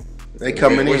 they ain't. They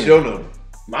coming in. What's your number?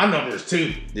 My number is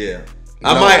 2. Yeah.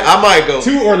 I might go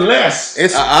 2 or less.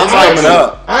 It's coming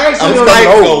up. I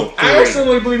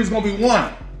actually believe it's gonna be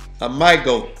 1. I might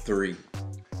go 3.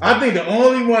 I think the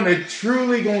only one that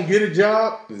truly gonna get a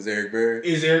job is Eric Berry.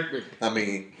 Eric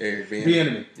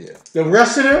Bieniemy. Yeah. The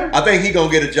rest of them, I think he gonna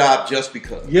get a job just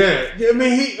because. Yeah. I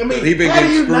mean he been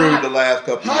getting screwed the last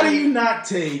couple. How do you not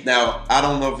take? Now I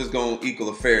don't know if it's gonna equal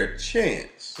a fair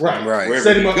chance. Right.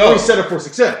 Set him up. Set up for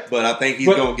success. But I think he's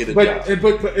gonna get a job.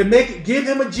 But give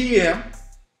him a GM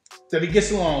that he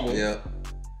gets along with.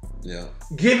 Yeah.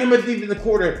 Give him a defensive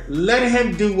coordinator. Let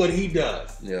him do what he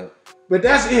does. Yeah. But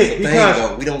that's it.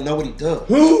 Because we don't know what he does.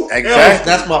 Who exactly. else?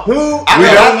 That's my.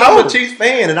 I'm a Chiefs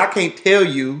fan, and I can't tell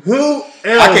you. Who else?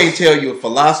 I can't tell you a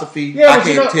philosophy. Yeah, I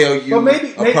can't tell you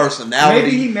a personality.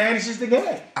 Maybe he manages the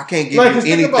game. I can't give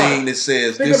you anything that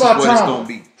says this is what it's going to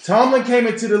be. Tomlin came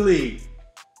into the league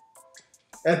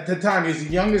at the time. He was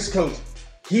the youngest coach.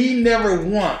 He never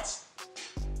once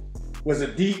was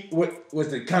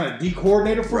the kind of D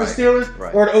coordinator for the Steelers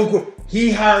or the O.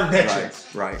 He hired veterans.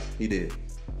 Right. He did.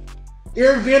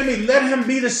 Eric Bieniemy, let him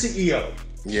be the CEO.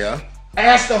 Yeah.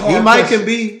 Ask the hard question.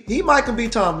 He might can be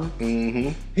Tomlin.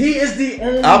 Mm-hmm. He is the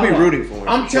only I'll be rooting for him.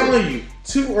 I'm telling you,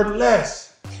 2 or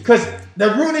less. Because the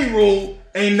Rooney Rule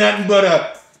ain't nothing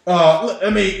but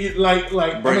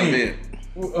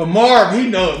Marv, he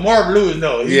knows. Marv Lewis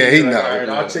knows. He knows. Right,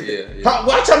 I'll check it.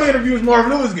 Watch how many interviews Marv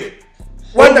Lewis get.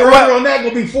 What on that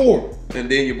gonna be 4. And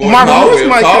then your boy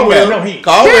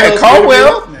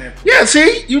Caldwell. Yeah,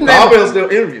 see, you know. Caldwell's still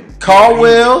interviewing.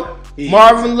 Caldwell,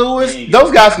 Marvin Lewis, those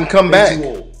guys can come back. Too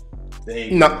old.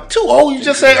 No, too old. You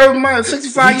just said Urban Meyer,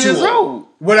 65 years old.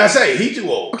 What I say? He too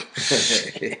old.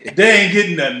 They ain't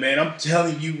getting nothing, man. I'm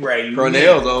telling you right.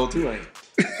 Cornell's old too, ain't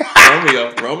he?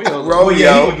 Romeo. Oh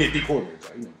yeah, he gonna get D coordinator.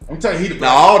 I'm telling you, he the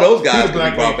now all those guys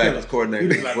can be brought back as coordinators. He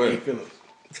the Black Wade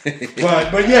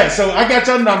Phillips. but yeah, so I got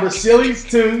your numbers. Silly's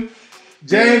 2,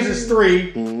 James is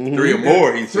 3. Mm-hmm. 3 or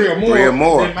more. He's 3 or more. 3 or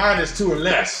more. Then mine is 2 or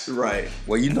less. Right.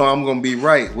 Well, you know I'm gonna be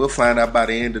right. We'll find out by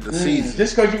the end of the season.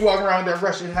 Just because you walk around with that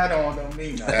Russian hat on don't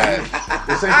mean nothing.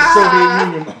 This ain't the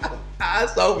Soviet Union.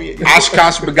 Soviet Union.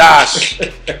 Oshkosh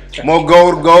Bagosh. More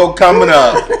gold coming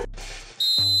up.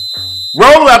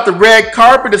 Roll out the red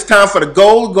carpet. It's time for the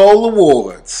Gold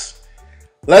Awards.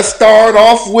 Let's start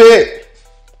off with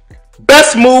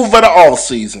best move of the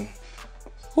offseason.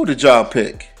 Who did y'all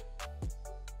pick?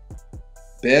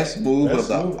 Best move of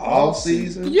the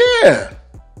offseason? Yeah.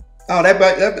 Oh,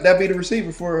 that be the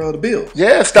receiver for the Bills.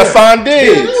 Yeah, Stephon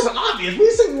Diggs. Yeah, that was obvious.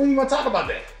 We said we want to talk about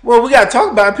that. Well, we got to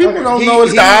talk about it. People don't know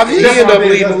it's the He obvious. ended up Stephon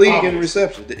leading the Diggs, league in obvious.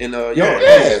 reception, in yards.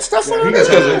 Yeah, Stephon That's Diggs.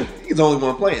 because he's the only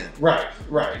one playing. Right.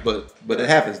 But it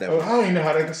happens that way. I don't even know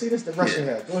how they can see this. The Russian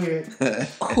hat. Go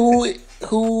ahead.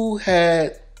 Who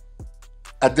had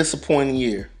a disappointing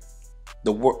year?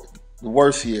 The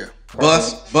worst year.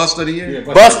 Bust of the year?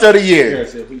 Yeah, Bust of the year. Yeah,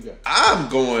 so who you got? I'm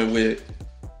going with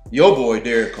your boy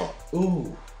Derek Carr.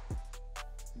 Ooh.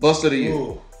 Bust of the year.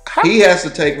 Ooh. He has to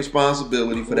take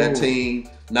responsibility for that team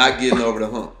not getting over the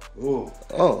hump. Ooh.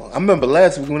 Oh, I remember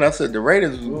last week when I said the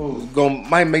Raiders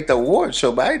might make the award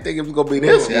show, but I didn't think it was gonna be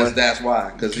this one. That's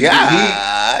why. Because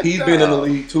God, he's been in the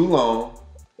league too long.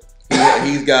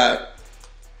 He's got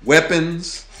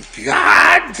weapons.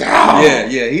 God damn.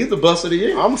 Yeah, he's the bust of the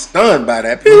year. I'm stunned by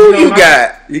that. Who you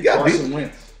got? You got Carson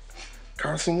Wentz.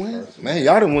 Carson Wentz. Man,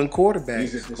 y'all didn't win quarterback.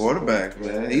 He's a quarterback,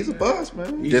 man. He's a bust,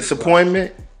 man.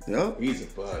 Disappointment. Yep. He's a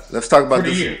bust. Let's talk about For the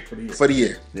this year. for the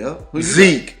year. Yep.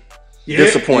 Zeke. Yeah,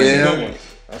 Disappointing. That's a good one.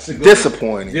 That's a good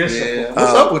Disappointing. one. Disappointing. Yeah.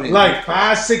 What's up with him? Like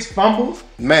 5-6 fumbles.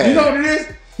 Man. You know what it is?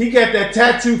 He got that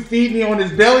tattoo feed me on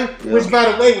his belly, which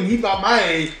by the way, when he about my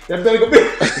age, that belly gonna be.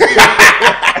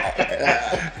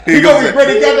 he gonna be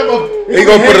ready. He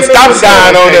gonna put a stop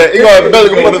sign on it. He gonna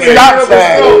put a stop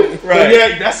sign. Right.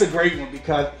 Yeah, that's a great one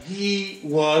because he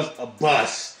was a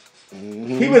bust.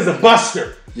 Mm-hmm. He was a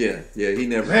buster. Yeah, he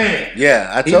never. Man.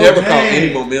 Yeah, He never caught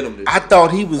any momentum. I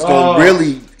thought he was gonna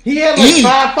really He had like eat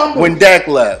 5 fumbles. when Dak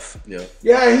left.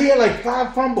 Yeah, he had like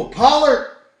 5 fumbles. Pollard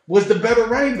was the better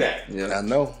running back. Yeah, I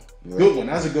know. Good one.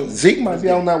 That's a good one. Zeke might be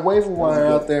on that waiver wire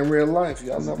out there in real life.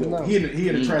 Y'all never know. He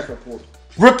in the transfer portal.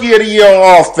 Rookie of the year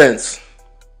on offense.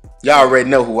 Y'all already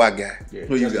know who I got. Yeah,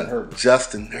 Who you Justin got? Herbert.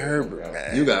 Justin Herbert,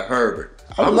 man. You got Herbert.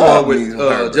 I I'm love going me with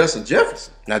Herbert. Justin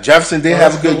Jefferson Now Jefferson did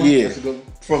have a good year, That's a good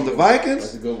one. from the That's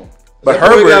Vikings. a good one. but That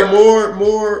boy got Herbert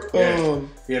more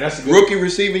Yeah, that's a good rookie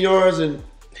receiving yards in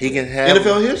he can have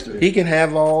NFL history. He can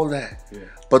have all that. Yeah.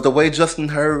 But the way Justin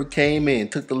Herbert came in,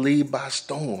 took the lead by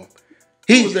storm.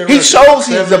 He was their he record? shows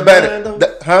he's a 7-9 better,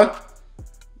 though? huh?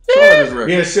 Chargers record.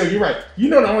 Yeah, so you're right. You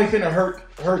know the only thing that hurt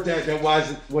that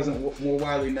wasn't more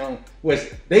widely known was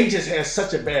they just had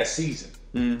such a bad season.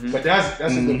 Mm-hmm. But that's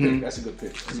a good pick. That's a good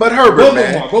pick. But Herbert, Go for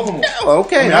man. more. Go for more. Oh,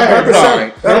 okay, I mean, I'm Herbert's all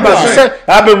right. Herbert's all right.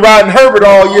 I've been riding Herbert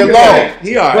all year long.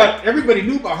 He all right. But everybody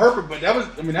knew about Herbert, but that was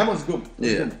a good one.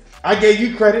 Yeah. I gave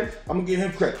you credit. I'm gonna give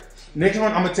him credit. Next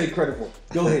one, I'm gonna take credit for.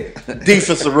 Go ahead.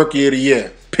 Defensive rookie of the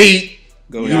year, Pete.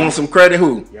 Go You ahead. want some credit?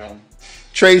 Who? Young,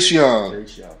 Trace Young. great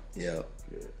shot. Yeah.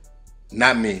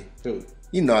 Not me. Dude.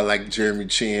 You know I like Jeremy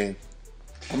Chin,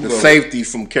 the going- safety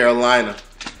from Carolina.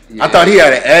 Yeah. I thought he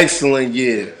had an excellent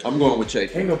year. I'm going with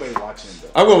Chase Ain't Young. nobody watching him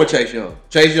though. I'm going with Chase Young.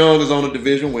 Chase Young is on a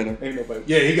division winner, Ain't nobody.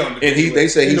 Yeah, he gonna. and they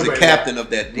say Ain't he's the nobody captain of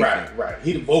that defense. watching. Right.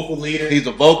 He the vocal leader. He's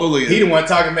a vocal leader. He the one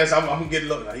talking mess. I'm gonna get a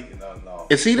look. No, no.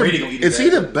 Is he Brady gonna eat his is he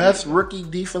ass the up. best rookie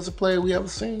defensive player we ever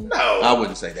seen? No. I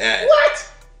wouldn't say that.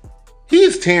 What?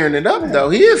 He's tearing it up though.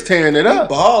 He is tearing it up.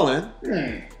 Balling.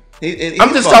 Hmm.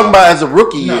 I'm just talking about as a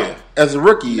rookie year. As a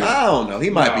rookie year. I don't know. He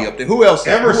might be No. up there. Who else?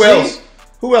 Ever Who else?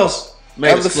 Who else made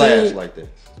a Ever splash seen- like that?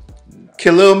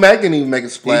 Khalil Mack didn't even make a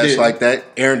splash didn't. like that.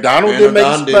 Aaron Donald Aaron didn't make a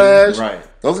Donald splash. didn't.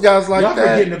 Right. Those guys like Y'all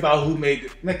that. forgetting about who made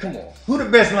it. Man, come on. Who the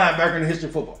best linebacker in the history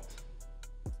of football?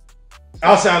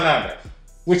 Outside linebacker,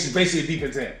 which is basically a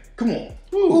defense end. Come on.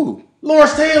 Ooh.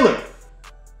 Lawrence Taylor.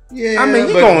 Yeah, I mean,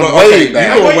 he but- going but, way okay,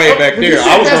 back. You going way Wait, back but you there. said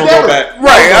I was that's going to go never- back.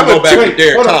 Right, I was going to go back Wait, to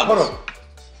Derek hold on, Thomas. hold on.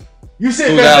 You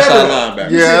said Who's best outside ever.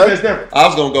 linebacker. You Yeah. said best ever. I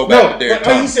was going to go back to Derek but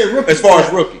he Thomas. said rookie. As far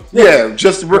as rookie. Yeah,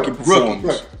 just the rookie Rookie. performance.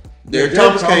 Derek Derek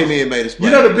Thomas Thomas. came in and made a splash.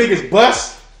 You know the biggest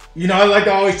bust? You know, I like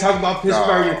to always talk about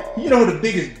Pittsburgh. No. You know who the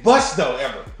biggest bust though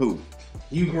ever? Who?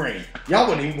 Hugh Green. Y'all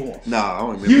wasn't even born. Nah, I don't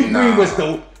remember. Hugh him. Green was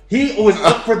the He was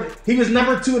he was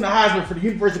number 2 in the Heisman for the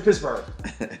University of Pittsburgh.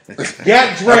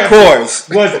 Got drafted. Of course.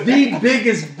 Was the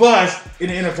biggest bust in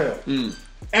the NFL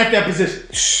at that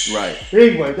position. Right.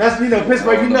 Anyway, that's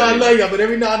Pittsburgh. I love y'all, but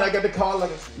every now and then I got to call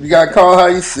like You got to call how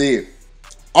you see it.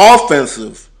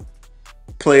 Offensive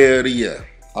player of the year.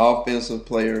 Offensive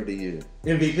player of the year.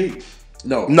 MVP.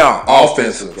 No,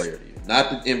 offensive player of the year, not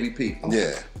the MVP.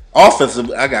 Yeah,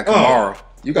 offensive. I got Kamara.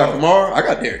 You got Kamara? I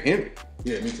got Derrick Henry.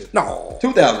 Yeah, me too. No,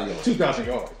 2,000 yards. 2,000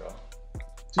 yards, though.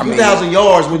 2,000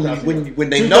 yards when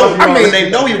they know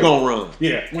you're gonna run.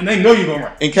 Yeah, when they know you're gonna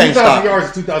run. And can't 2,000 stop. yards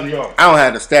is 2,000 yards. I don't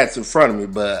have the stats in front of me,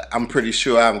 but I'm pretty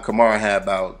sure Alvin Kamara had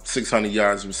about 600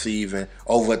 yards receiving,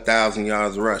 over 1,000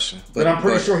 yards rushing. But I'm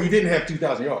pretty sure he didn't have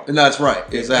 2,000 yards. And that's right,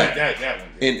 exactly. That one.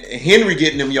 And Henry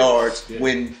getting them yards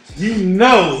when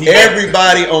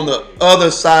everybody on the other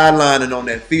sideline and on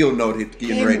that field know he's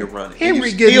getting ready to run it.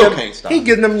 Henry can't stop. He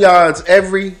getting them yards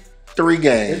every 3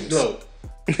 games. It's dope.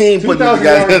 He ain't putting these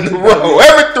guys in the row.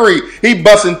 Every 3, he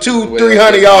busting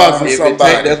 200-300 yards from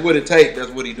somebody. That's what it takes.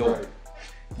 That's what he doing. Right.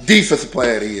 Defensive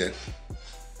player of the year.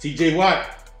 TJ Watt.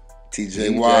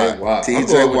 TJ Watt. I'm going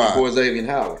with your boy Xavier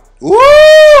Howard. Woo!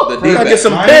 Gotta get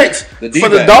some picks for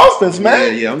the Dolphins,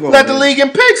 man. Yeah, I'm going Let the league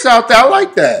in picks out there. I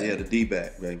like that. Yeah, the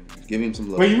D-back, man. Give him some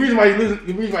love. Well, the reason why he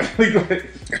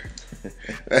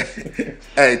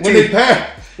Hey, when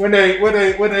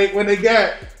they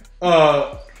got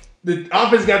the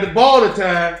offense got the ball at the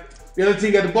time, the other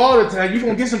team got the ball at the time, you're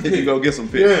gonna get some picks. You go get some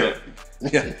picks.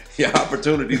 Yeah,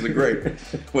 opportunities are great.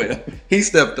 Well, he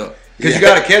stepped up. Because you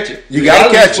gotta catch it. You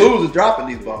gotta catch it. Fools are dropping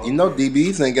these balls. You know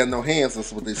DBs ain't got no hands,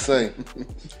 that's what they say.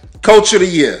 Coach of the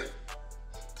year.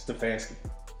 Stefanski.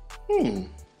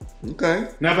 Okay.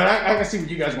 Now, but I can see where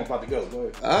you guys are about to go. Go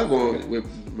ahead. I'll go with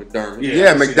McDermott.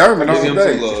 Yeah, McDermott all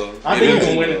day. I think he's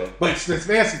gonna win it. But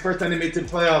Stefanski, first time they made it to the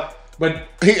playoff. But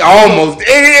he almost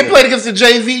he played against the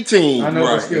JV team. I know,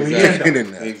 right, but still, exactly. he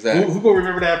ended up. Exactly. Who gonna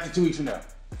remember that after 2 weeks from now?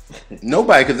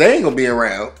 Nobody, because they ain't gonna be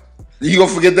around. You gonna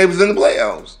forget they was in the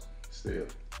playoffs. Still.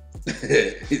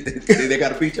 They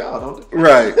gotta beat y'all, don't they?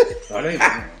 Right.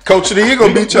 Coach of the year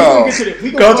gonna beat y'all. Coach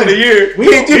of the year.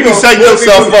 You can set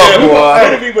yourself up,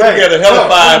 boy. He would get a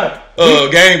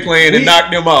hellified game plan and knock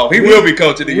them off. He will be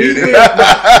coach of the year. We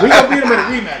gonna beat him in a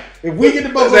rematch. If we get the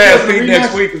Buffalo Bills in a rematch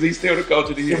next week, because he's still the coach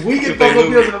of the year. If we get Buffalo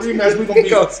Bills in a rematch, we gonna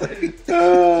beat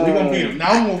him. We gonna beat him.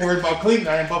 Now I'm more worried about Cleveland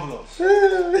and Buffalo.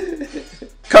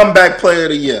 Comeback player of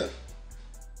the year.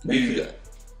 Mayfield.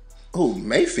 Who?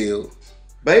 Mayfield.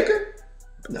 Baker?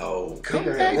 No.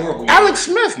 Alex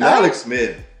Smith, man. Alex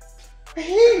Smith. He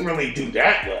didn't really do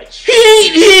that much. He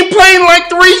ain't played in like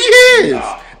 3 years.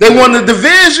 No. They won the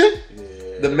division.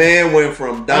 Yeah. The man went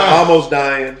from almost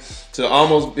dying to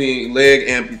almost being leg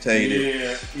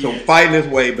amputated to fighting his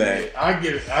way back. I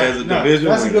get it. As a division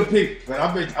that's winner. a good pick, but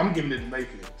I'm giving it to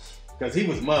Mayfield because he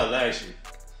was mud last year.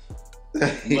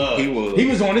 Mud. He was. He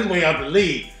was on his way out the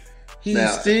league. He's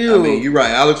Now, still. I mean, you're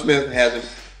right. Alex Smith hasn't.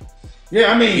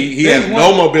 Yeah, I mean, He has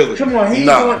no mobility. Come on, he's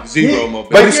No. going Zero mobility.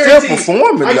 But he's still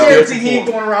performing, I though. guarantee he ain't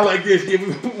going around like this. Yeah,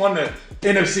 we won the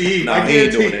NFC East. No, he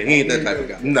ain't doing that. He ain't that type of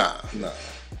guy. Nah.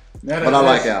 But I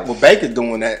like Alex. Well, Baker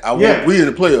doing that. We in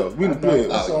the playoffs. We in the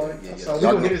playoffs. I'm sorry. Yeah. We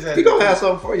gonna hit his ass. He gonna have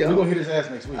something for you. We gonna hit his ass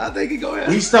next week. I think he gonna have.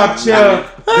 We stopped Baker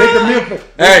Mayfield.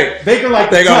 Hey, Baker like I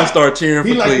think the I'm tuck. gonna start cheering for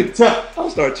He like the Cleveland. tuck. I'll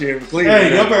start cheering for Cleveland.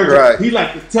 Hey, y'all better Right. he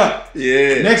like the tuck.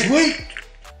 Yeah. Next week,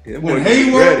 Yeah, when boy, get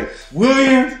Hayward, ready.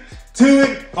 Williams,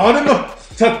 Tuitt, all them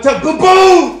tuck,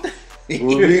 boom.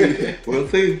 We'll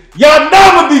see. Y'all know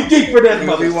I'm gonna be geek for that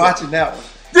We'll be motherfucker. watching that one.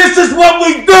 This is what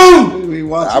we do. We'll be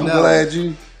watching I'm that glad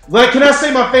you. Like, can I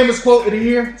say my famous quote of the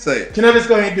year? Say it. Can I just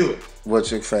go ahead and do it?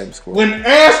 What's your famous quote? When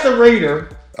asked the Raider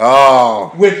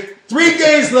Oh. with 3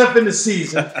 games left in the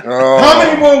season, Oh. how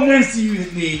many more wins do you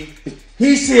need?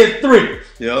 He said 3.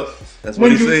 Yep. That's what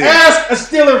When he you said. ask a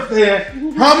Steeler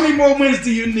fan, how many more wins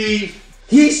do you need?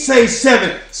 He say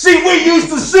 7. See, we used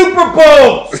the Super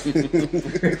Bowl.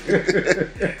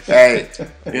 Hey.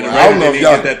 And the I don't Raiders know if didn't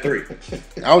y'all. get that 3.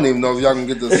 I don't even know if y'all can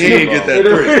get this. He didn't get that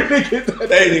 3.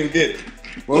 They didn't even get it.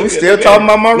 Well, we Look still at- talking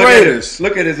about my look at Raiders. his-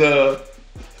 Look at his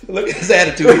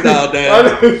attitude. He's all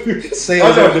down.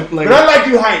 Sales are deflated. But I like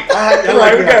you hype. I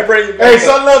like We you gotta hype. bring you back. Hey,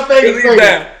 so love Vegas. He's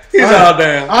down. He's all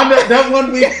down. I know that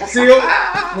one week, Seal,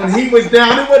 when he was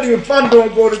down, it wasn't even fun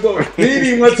doing go to go. He didn't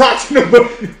even want to talk to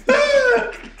nobody.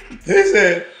 He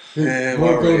said, "Man, my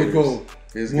More go to Raiders. go.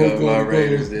 It's More good. go My to go.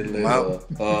 Raiders didn't live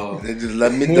up. They just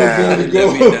let me More down. go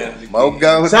to Let me down. Mo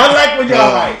go. So I like when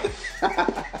y'all hype.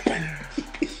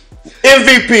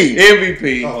 MVP.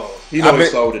 MVP. Oh. He know I he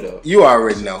bet- sold it up. You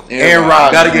already know. Aaron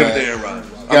Rodgers. Gotta give it man. to Aaron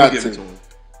Rodgers. I'm Got gonna give to. it to him.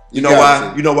 You know got why?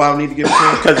 to. You know why I need to give it to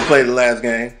him? Because he played the last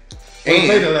game.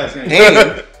 Play the last game.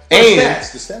 The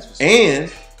stats was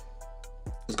and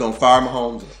it's gonna fire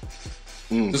Mahomes up.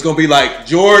 It's gonna be like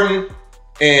Jordan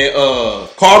and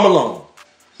Karl Malone.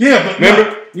 Yeah, but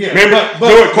remember? But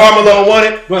Jordan, Karl Malone won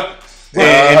it.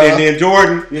 And then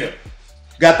Jordan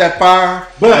got that fire.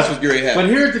 But that's what's great happening.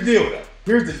 But here's the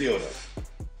deal though.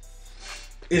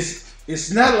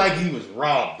 It's not like he was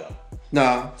robbed though.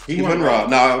 No, he wasn't robbed.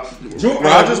 No,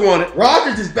 Rodgers won it.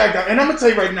 Rodgers is back down, and I'm gonna tell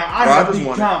you right now, I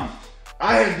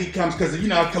have become because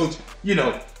I coach.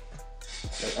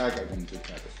 I got one big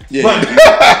tackle. Yeah, but, you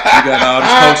got all this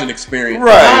coaching experience,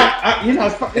 right?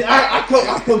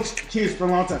 I coached kids for a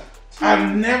long time.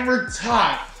 I've never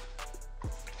taught.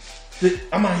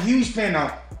 I'm a huge fan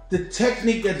of the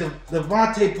technique that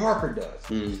Devontae Parker does.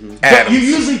 Mm-hmm. You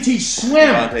usually teach swim.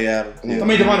 Devontae Adams. Yeah.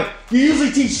 Devontae. You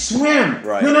usually teach swim.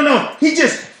 Right. No. He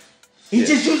just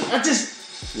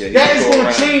that is going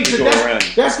to change.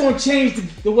 That's going to change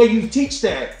the way you teach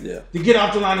that. Yeah. To get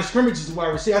off the line of scrimmage is why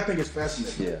we see. I think it's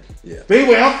fascinating. Yeah. But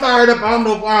anyway, I'm fired up. I don't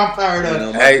know why I'm fired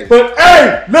up. Hey. But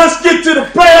hey, let's get to the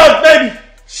playoffs, baby.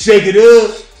 Shake it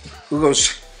up. We're gonna.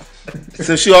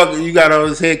 Since you got all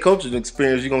this head coaching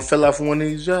experience, you gonna fill out for one of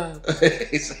these jobs?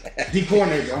 D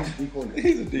coordinator. I'm D coordinator.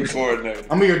 He's a D coordinator.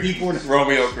 I'm your D coordinator.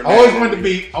 Romeo Grenade. I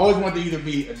always wanted to either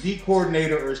be a D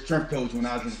coordinator or a strength coach when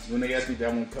they asked me if I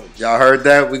want to coach. Y'all heard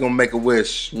that? We're gonna make a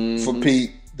wish for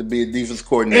Pete to be a defense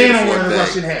coordinator. And I'm for wearing a a day.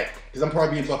 Russian hat because I'm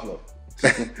probably in Buffalo.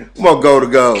 I'm gonna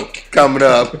go coming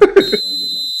up.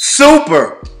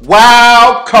 Super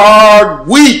Wild Card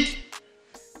Week.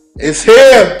 It's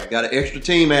here. Got an extra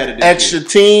team added. Extra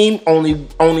team. Only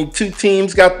 2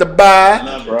 teams got the bye.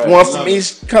 One from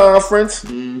each conference.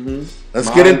 Mm-hmm. Let's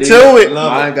get into it.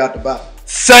 Mine got the bye.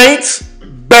 Saints,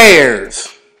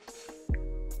 Bears.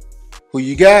 Who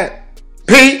you got?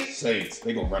 Pete. Saints.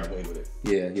 They gonna run away with it.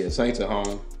 Yeah. Saints at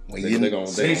home.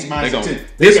 Saints minus 10.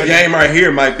 This game right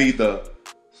here might be the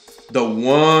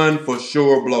one for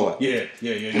sure blowout. Yeah.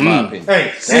 In my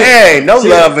opinion. Hey, no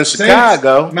love in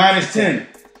Chicago. Minus 10.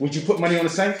 Would you put money on the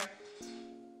Saints?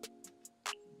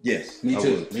 Yes. Me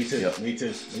too. Yep. Me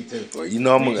too. Well, you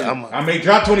know I may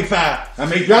drop 25.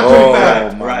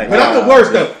 Oh, Right. But I'm the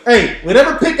worst though. Hey,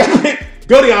 whatever pick I pick,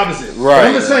 go the opposite. Right. But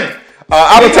I'm the same.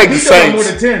 I would take the Saints. More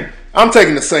than 10. I'm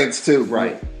taking the Saints too.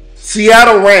 Right.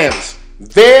 Seattle Rams.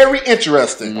 Very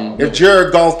interesting. If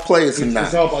Jared Goff plays or not.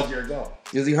 It's all about Jared Goff.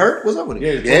 Is he hurt? What's up with him?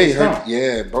 Yeah, he hurt.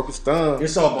 Yeah, broke his thumb.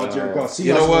 It's all about Jared Goff.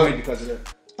 You know what? Because of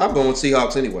that. I'm going with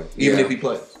Seahawks anyway, even if he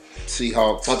plays.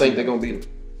 Seahawks. I think they're going to beat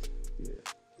him.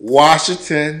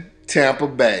 Washington, Tampa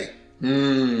Bay.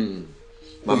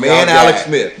 My man Alex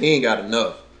Smith, he ain't got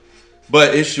enough.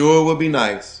 But it sure would be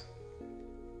nice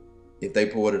if they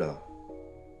pulled it off.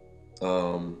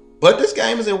 But this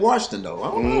game is in Washington, though.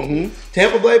 I don't know.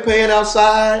 Tampa Bay playing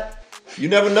outside. You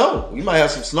never know. You might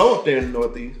have some snow up there in the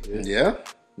Northeast. Yeah.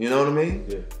 You know what I mean?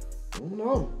 Yeah. I don't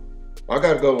know. I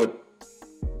got to go with...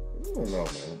 I don't know,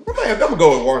 man. I'm going to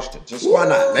go with Washington. Just why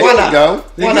not? There you go.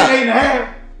 They get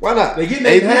 8.5. Why not? They get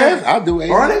 8.5? I'll do 8.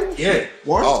 Are they? Yeah.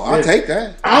 Washington. I'll take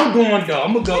that. I'm going though.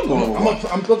 I'm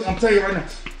telling you right now,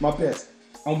 my best.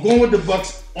 I'm going with the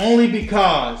Bucks only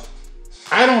because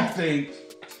I don't think.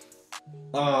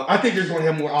 I think they're going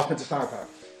to have more offensive firepower.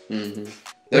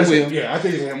 They will. Yeah, I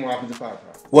think they're going to have more offensive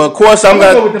firepower. Well, of course, I'm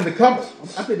going to go with them to cover.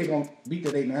 I think they're going to beat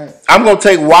that 8.5. I'm going to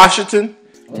take Washington.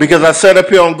 Because I sat up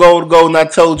here on Goal to Goal and I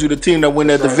told you the team that win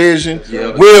that division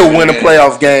will win a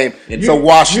playoff game. So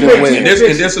Washington wins. And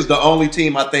this is the only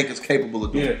team I think is capable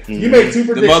of doing it. You made 2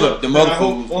 predictions. The mother I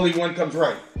hope only one comes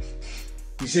right.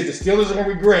 You said the Steelers are going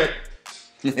to regret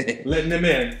letting them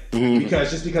in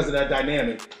because of that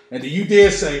dynamic. And you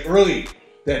did say early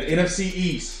that NFC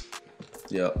East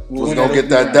was going to get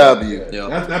that W.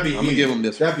 That'd be huge. I'm going to give them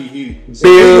this. That'd be huge. So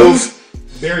Bills.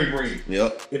 Bury Brady.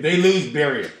 Yep. If they lose,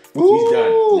 bury him. He's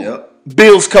done. Yep.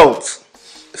 Bills Colts.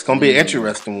 It's gonna be an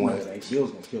interesting one.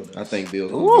 Bills gonna kill them. I think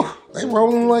Bills. They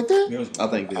rolling like that. I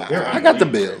think Bills. I got the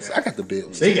Bills. I got the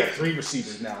Bills. They got 3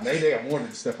 receivers now. They got more than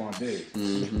Stephon Diggs.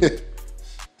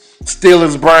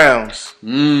 Steelers Browns.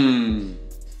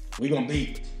 We gonna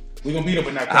beat them,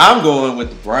 but not. I'm going with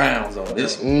the Browns on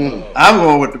this one. I'm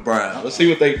going with the Browns. Let's see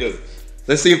what they do.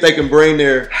 Let's see if they can bring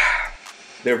their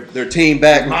team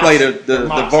back and play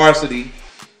the varsity.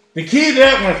 The key to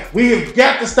that one, we have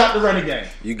got to stop the running game.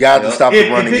 You got to stop the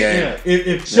running game.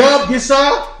 If Chubb gets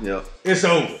off, Yep. it's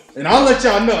over. And I'll let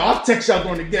y'all know. I'll text y'all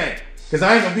during the game. Because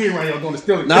I ain't going to be around y'all going to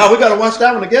steal the game. No, we got to watch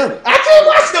that one together. I can't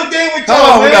watch no game with y'all, Hold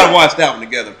on, man. we got to watch that one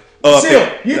together.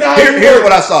 Here's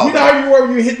what I saw. You know how you were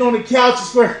when you're hitting on the couch and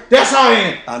swearing? That's how I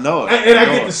am. I know it. And I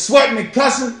get to sweating and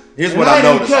cussing. Here's what I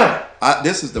noticed.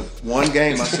 This is the one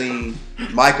game I seen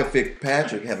Micah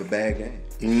Fitzpatrick have a bad game.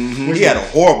 Mm-hmm. He had a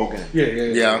horrible game.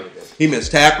 Yeah. He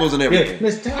missed tackles and everything. Yeah,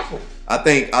 missed tackle. I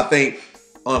think,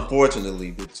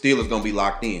 unfortunately, the Steelers gonna be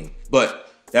locked in,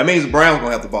 but that means the Browns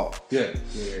gonna have the ball. Yeah.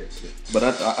 But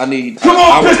I need. Come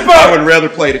on, Pittsburgh! I would rather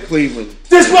play the Cleveland.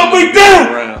 This what we do.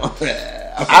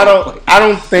 I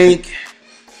don't think.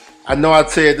 I know I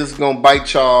said this is gonna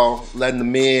bite y'all, letting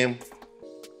them in,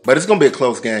 but it's gonna be a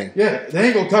close game. Yeah, they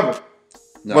ain't gonna cover.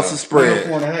 No. What's the spread?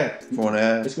 4.5.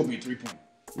 4.5. It's gonna be 3 point.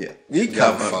 Yeah. You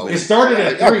cover 4. It started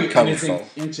at I 3 cover and it's 4.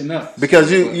 inching up.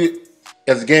 Because you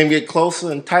as the game get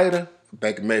closer and tighter,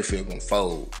 Baker Mayfield gonna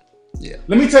fold. Yeah.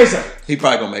 Let me tell you something. He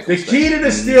probably gonna make a The mistake. key to the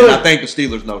And Steelers. I think the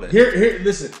Steelers know that. Here,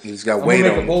 listen. He's got I'm weight gonna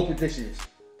on make a him. bold prediction.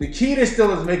 The key to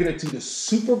Steelers making it to the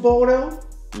Super Bowl though.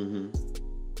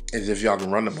 As if y'all can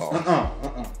run the ball.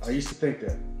 I used to think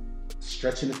that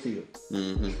stretching the field.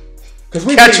 Mm-hmm. Cause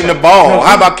we Catching can't the run. ball.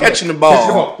 How about catching the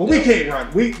ball? But we can't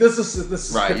run. This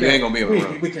is Right, you ain't gonna be able to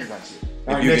run. We can't run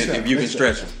shit. If you can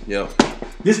stretch him. Yeah.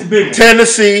 This is the big one.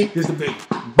 Tennessee, This is the big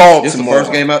one. Baltimore. This is the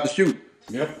first game out to shoot.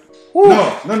 Yep. Woo.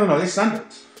 No. It's Sunday.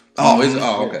 Oh, is it?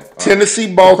 Oh, okay.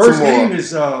 Tennessee, Baltimore. First game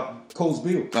is Coles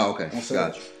Beal. Oh, okay. On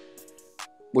Sunday. Gotcha.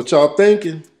 What y'all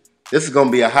thinking? This is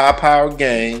gonna be a high-powered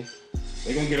game.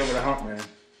 They're gonna get over the hump, man.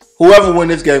 Whoever win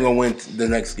this game gonna win the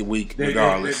next week,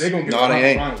 regardless. They're gonna get No, over the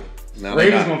they hump ain't. finally. No,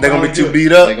 Ravens they're They're gonna be finally too do it.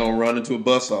 beat up. They're gonna run into a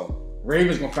buzzsaw.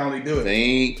 Ravens gonna finally do it. They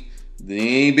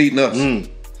ain't beating us. Ravens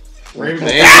They gonna ain't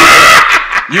beating us.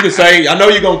 You can say, I know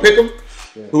you're gonna pick them.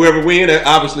 Yeah. Whoever wins,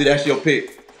 obviously that's your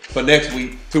pick for next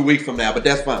week, 2 weeks from now. But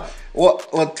that's fine. Well,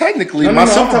 technically, No, my I'm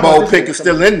Super talking Bowl about this pick one. is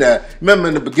still in there. Remember,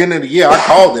 in the beginning of the year, I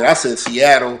called it. I said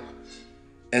Seattle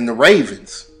and the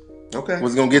Ravens Okay.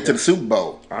 was gonna get to the Super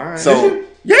Bowl. All right. So Did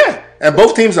you? yeah, and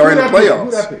both teams are in the Who that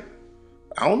playoffs. pick?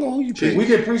 I don't know who you picked. We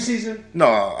did preseason.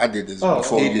 No, I did this Oh,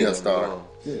 before he the did. year started.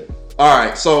 Yeah. All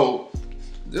right, so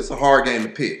this is a hard game to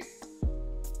pick.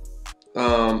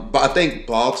 But I think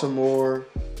Baltimore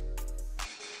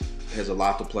has a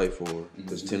lot to play for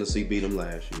because Tennessee beat them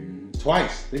last year.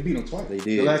 Twice. They beat them twice. They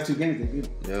did. The last 2 games they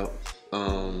beat them.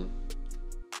 Yep.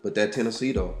 But that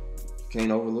Tennessee though,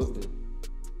 can't overlook them.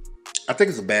 I think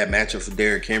it's a bad matchup for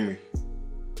Derrick Henry.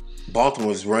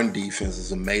 Baltimore's run defense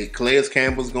is amazing. Calais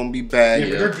Campbell's gonna be bad. Yeah,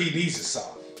 but their DBs is solid.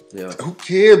 Yeah. Who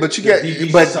cares? But you Their got.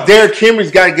 DBs But suck. Derrick Henry's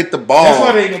got to get the ball. That's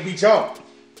why they ain't gonna beat y'all.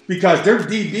 Because their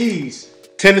DBs.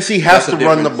 Tennessee has That's to a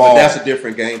run the different- ball. But that's a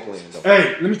different game plan though.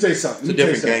 Hey, let me tell you something. It's a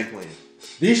different game plan.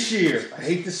 This year, I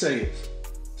hate to say it,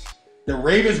 the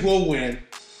Ravens will win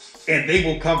and they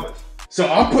will cover. So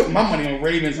I'm putting my money on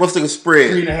Ravens. What's the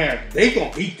spread? 3.5. They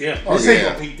gonna beat them. Oh, This ain't yeah.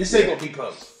 gonna beat. This ain't gonna be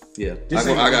close. Yeah. This I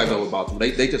ain't gotta gonna go be with Baltimore.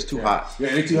 They just too hot.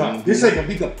 Yeah, they too hot. This ain't gonna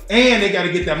beat them. And they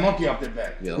gotta get that monkey off their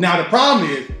back. Yeah. Now the problem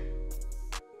is,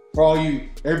 for all you,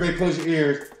 everybody close your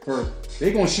ears.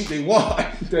 They gonna shoot they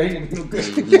wide. They ain't gonna be no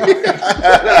good.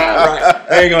 Right.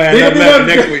 They ain't gonna have They nothing ain't gonna be left no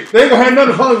next good. week. They ain't gonna have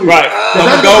nothing following. Right. I'm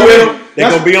gonna go with them. They're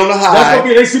gonna be on the high. That's gonna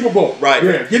be their Super Bowl. Right.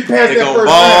 Yeah. Get past They that gonna first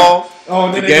ball. round. Oh,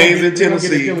 and The then games in they gonna get the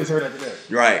Tennessee. Achilles hurt after that.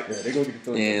 Right. Yeah, they gonna get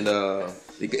the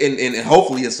Achilles. And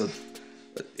hopefully it's a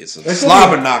It's gonna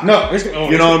slobber be- knocker. No,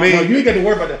 You know what I mean? No, you ain't got to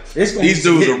worry about that. It's gonna These be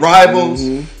dudes are hitting. rivals.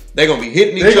 They're gonna be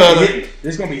hitting They're each gonna be other. hitting.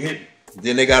 It's gonna be hitting.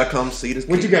 Then they gotta come see this.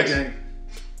 What you got, James?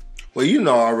 Well, you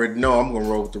know, I already know I'm going to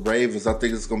roll with the Ravens. I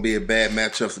think it's going to be a bad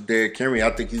matchup for Derrick Henry. I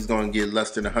think he's going to get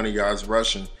less than 100 yards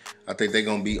rushing. I think they're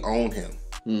going to be on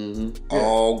him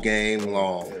all game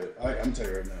long. Yeah, I'm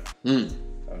telling you right now.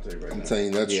 I'm telling you right I'm now. telling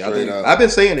you that Yeah, straight up. I've been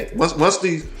saying it. Once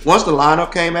the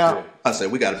lineup came out, I said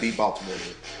we got to beat Baltimore.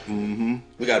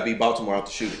 We got to beat Baltimore out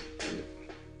the shooting.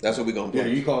 That's what we're gonna do. Yeah,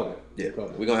 you called it. Yeah, You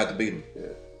called it. we're gonna have to beat them. Yeah,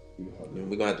 you called it.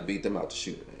 We're gonna have to beat them out the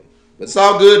shooting. Man. But it's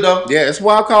all good though. Yeah, it's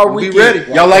wild card We'll be weekend.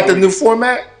 ready. Y'all like the new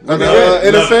format of the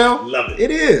NFL? Love it.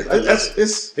 It is.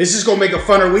 It's It's just gonna make a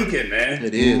funner weekend, man.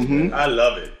 it is. man. I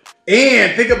love it.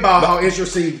 And think about how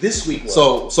interesting this week was.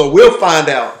 So we'll find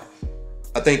out.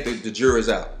 I think the jury's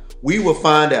out. We will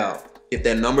find out if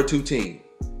that number 2 team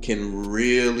can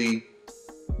really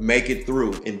make it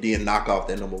through and then knock off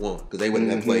that number 1 because they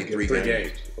wouldn't have played 3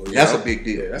 games. Oh, That's a big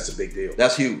deal. Yeah, that's a big deal.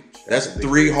 That's huge. That's a big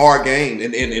 3 hard games.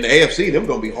 And in the AFC, them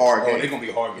gonna be hard Oh, games. they're gonna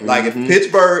be hard. Like if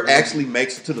Pittsburgh actually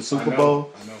makes it to the I Super know,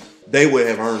 Bowl, I know. they would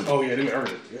have earned it. Oh yeah, they earned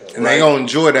it. Yeah. And they going to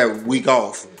enjoy that week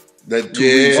off. That 2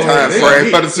 weeks Yeah. time Oh, yeah, frame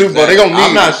they for the Super Bowl. They're going to need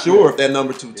I'm not it. sure if that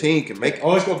number 2 team can make it.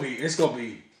 Oh, it's gonna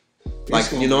be. Like,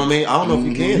 you know what I mean? I don't know if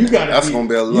you can. You gotta. That's be, going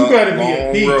to be a You long, gotta be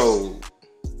a beast. road.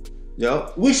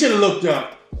 Yep. We should have looked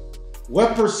up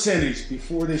what percentage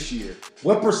before this year.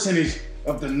 What percentage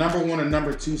of the number 1 and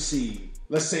number 2 seed,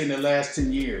 let's say in the last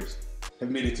 10 years, have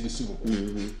made it to the Super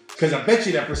Bowl? Because I bet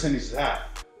you that percentage is high.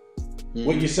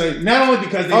 What you say? Not only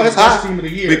because they Oh, were the it's best high. team of the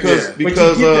year, Because but you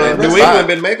because get that New rest- England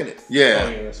been making it. Yeah. Oh,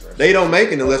 yeah, that's right. They don't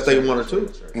make it unless they one or two.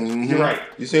 That's right. You're right.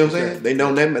 You see what I'm saying? They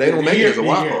don't make it as a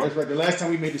wild card. That's right. The last time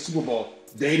we made the Super Bowl,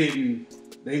 they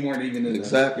weren't even in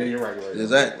Exactly. Yeah, you're right. You're right.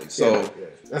 Exactly. So yeah.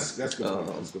 That's good. Point.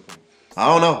 That's a good point. I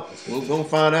don't know. We're gonna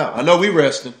find out. I know we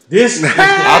resting. This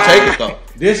I'll take it though.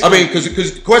 This I mean, because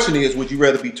the question is, would you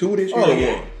rather be 2 this year or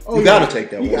 1? You gotta take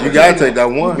that one. You gotta take that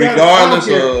one. Regardless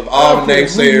of all the who you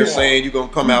naysayers are. saying you're gonna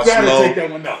come out You gotta slow. take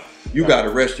that one out. You gotta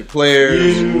rest your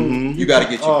players. Yeah. You gotta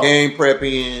get your game prep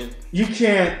in. You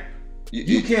can't.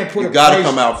 You can't put. You a gotta price-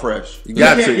 come out fresh. You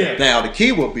got can't- to. yeah. Now the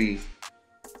key will be,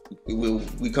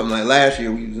 we come like last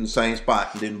year. We was in the same spot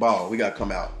and didn't ball. We gotta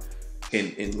come out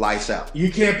and lights out.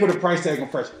 You can't put a price tag on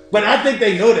fresh. But I think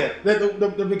they know that.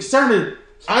 The concern is,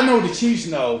 I know the Chiefs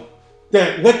know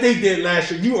that what they did last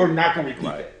year, you are not going to repeat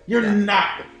that. You're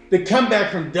not. The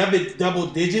comeback from double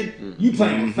digit, you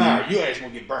playing with fire. You actually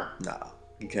going to get burnt. Nah,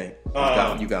 you can't.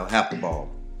 You gotta have the ball.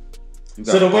 You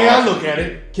So the gotta way ball I look for at the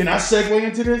it, can I segue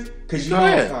into this? Because you Go know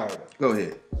I'm ahead. fired up. Go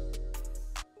ahead.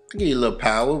 Give you a little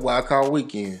power. Wild card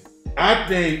weekend. I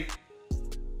think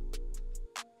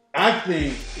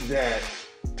that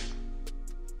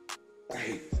I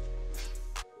hate this.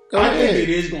 Go I ahead. think it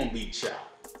is going to be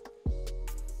chopped.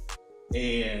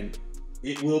 And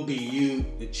it will be you,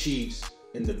 the Chiefs,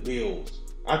 and the Bills.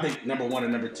 I think number 1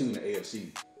 and number 2 in the AFC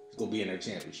is going to be in that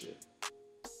championship.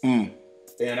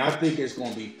 And I think it's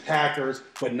going to be Packers,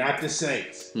 but not the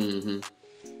Saints. Mm-hmm.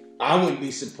 I wouldn't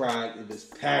be surprised if it's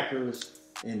Packers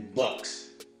and Bucks.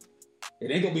 It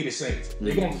ain't going to be the Saints.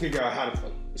 They're going to figure out how to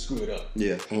screw it up.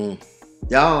 Yeah.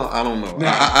 Y'all, I don't know.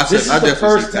 Now, this is the definitely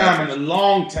first see time Packers. in a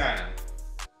long time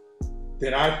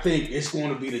that I think it's going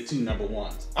to be the 2 number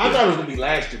 1s. I thought it was going to be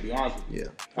last year, to be honest with you.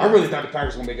 Yeah. I really thought the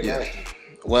Packers were going to make it Yeah. last year.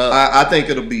 Well, I think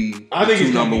it'll be I think the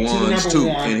it's two going number to be 2 ones number too.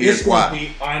 1. And here's It's going to why.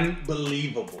 be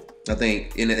unbelievable. I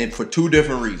think, and for 2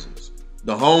 different reasons.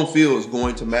 The home field is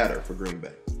going to matter for Green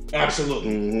Bay.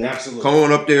 Absolutely. Absolutely.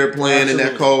 Going up there playing in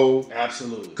that cold.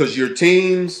 Absolutely. Because your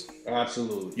teams,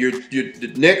 Absolutely.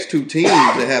 the next 2 teams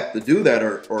that have to do that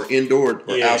are indoor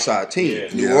or Yeah. outside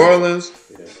teams. Yeah. New Orleans,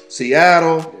 Yeah.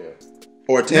 Seattle, Yeah.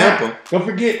 or Tampa. Now, don't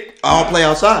forget. All play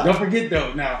outside. Don't forget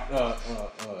though. Now,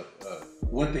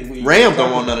 one thing we Rams talk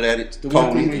don't want about- none of that. It's The one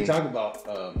cold. thing we talk about,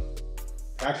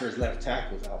 Packers left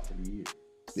tackles out for the year.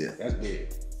 Yeah. That's big.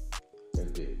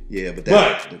 That's big. Yeah, but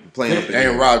But- they're playing up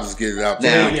Aaron against. Rodgers getting it out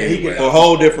Now, Yeah, he get for a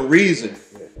whole different reason,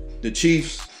 Yeah. the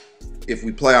Chiefs, if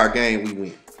we play our game, we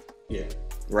win. Yeah.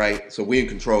 Right? So we're in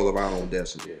control of our own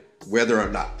destiny, Yeah. whether or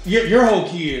not. Your whole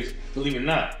key is, believe it or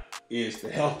not, is the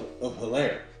health of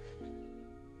Hilaire.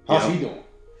 How's Yeah. he doing?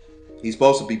 He's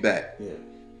supposed to be back, Yeah.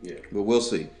 Yeah. but we'll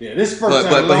see. Yeah. This is the first time.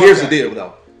 in a But long here's time. the deal,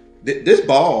 though. This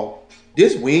ball,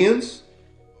 this wins.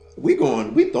 We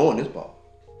throwing this ball.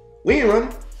 We ain't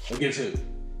running. Against who?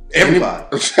 Everybody.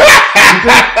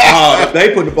 If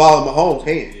they put the ball in Mahomes'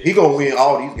 hand, he gonna win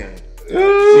all these games.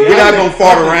 We're not gonna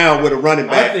fart around with a running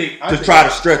back to try to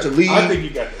stretch a lead. I think you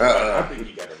got to. I think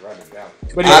you got to run it down.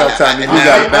 But you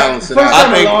got to balance it First out.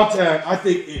 time in think- a long time, I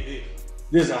think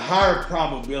there's a higher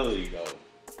probability though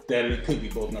that it could be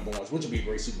both number 1s, which would be a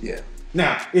great Super Bowl. Yeah.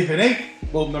 Now, if it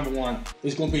ain't both number 1,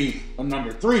 it's gonna be a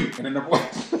number 3 and a number 1.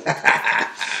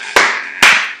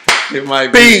 It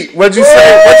might be. Pete, what'd you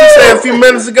say a few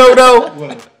minutes ago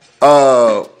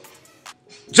though?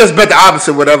 Just bet the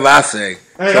opposite whatever I say.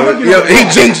 Hey, So, I'm gonna get on the he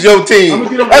road. jinxed your team. I'm gonna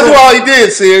get on the That's road. all he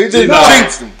did, Sir. He just No.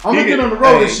 jinxed him. I'm gonna get on the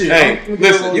road and shit. Hey, I'm gonna get on the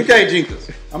listen, road you and can't shit. jinx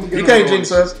us. I'm gonna get You on the can't road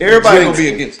jinx and us. shit. Everybody Jinx gonna be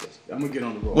him. against us. I'm gonna get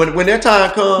on the road. When that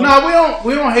time comes, No,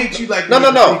 we don't hate you like no.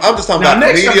 I'm just talking Now, about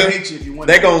next time I media. hate you if you want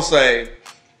They to. gonna say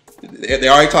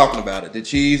they're already talking about it. The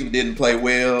Chiefs didn't play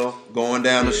well going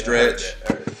down the stretch.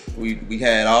 We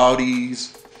had all these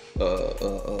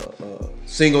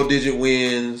single digit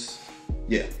wins,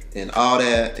 yeah, and all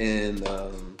that, and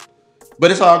but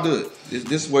it's all good.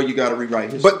 This is where you got to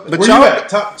rewrite history. But Where y'all, you at?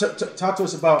 Talk to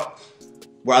us about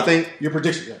where I think your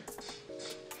prediction. Yeah.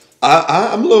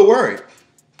 I'm a little worried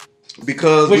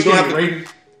because Which we're game? gonna Ravens?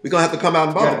 have to come out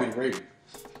and Gotta ball. be the Ravens.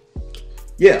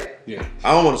 Yeah. Yeah.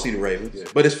 I don't want to see the Ravens, Yeah.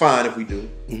 but it's fine if we do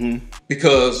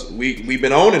because we've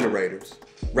been owning the Ravens,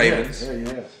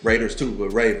 Yeah. Raiders too, but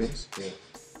Ravens, Yeah.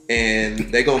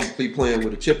 and they're gonna be playing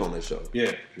with a chip on their shoulder.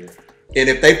 Yeah. And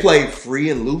if they play free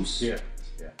and loose, Yeah.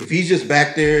 if he's just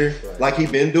back there Right. like he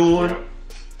been doing,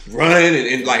 Yeah. running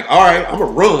and like, all right, I'm gonna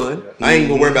run. I ain't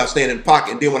gonna worry about staying in the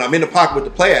pocket. And then when I'm in the pocket with the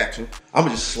play action, I'm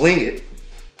gonna just sling it.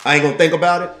 I ain't gonna think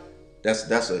about it. That's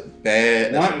a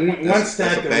bad. One that's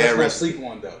stat a that bad let's not recipe. sleep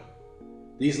on though.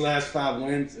 These last 5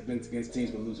 wins have been against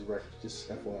teams with losing records. Just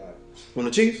FYI. From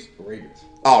the Chiefs? The Ravens.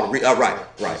 Oh,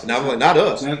 right. Not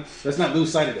us. Let's not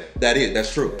lose sight of that.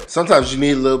 That's true. Sometimes you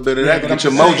need a little bit of that to get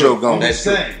your saying, mojo going. That's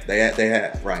true. saying. They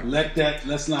have, right.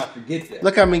 Let's not forget that.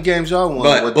 Look how many games y'all won.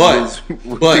 But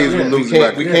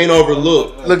we can't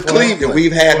overlook. Look, Cleveland.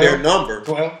 We've had their number,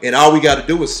 12. And all we got to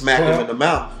do is smack them in the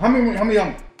mouth. How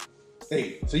many?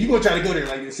 Hey, so you gonna try to go there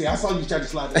like this? See, I saw you try to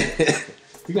slide that in.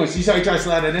 You try to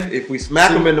slide that in? If we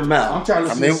smack them in the mouth, I'm trying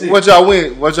to. What y'all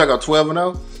win? What y'all got?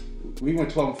 12-0. We went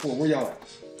 12-4. Where y'all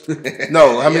at?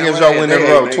 No, how many games y'all win in a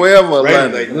row? 12 or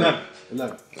 11?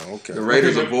 11. Okay. The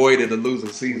Raiders avoided the losing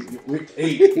season.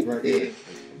 8 right there.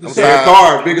 Derek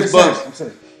Carr, biggest bust. I'm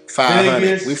saying.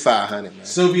 500. We 500, man.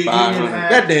 Soviet Union.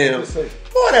 That damn.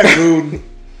 Boy, that Gruden.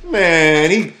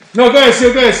 Man, No, go ahead,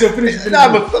 Sil. Finish.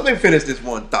 Nah, but let me finish this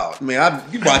one thought. Man,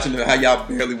 you watching how y'all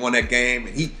barely won that game,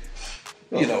 and he,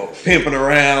 pimping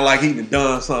around like he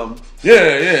done something.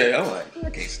 Yeah. I'm like, I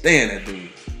can't stand that dude.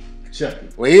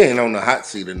 Well, he ain't on the hot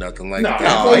seat or nothing like that.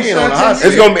 No, he ain't on the hot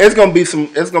seat.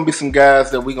 It's gonna be some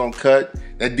guys that we gonna cut.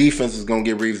 That defense is gonna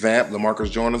get revamped.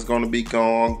 LaMarcus Joyner's gonna be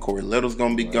gone. Corey Little's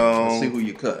gonna be gone. Let's see who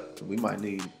you cut. We might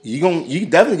need. You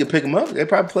definitely can pick them up. They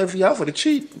probably play for y'all for the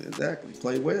cheap. Exactly.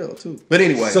 Play well too. But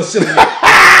anyway. So silly. Look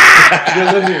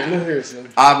here, Silly.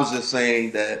 I was just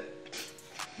saying that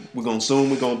we're gonna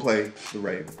play the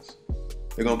Ravens.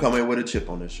 They're gonna come in with a chip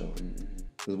on their shoulder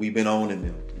because we've been owning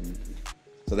them.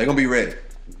 So they're gonna be ready.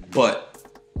 But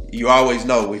you always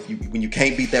know when you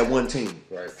can't beat that one team,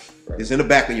 right. It's in the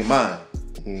back of your mind.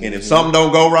 Mm-hmm. And if something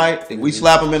don't go right, and we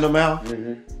slap them in the mouth,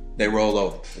 they roll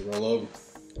over.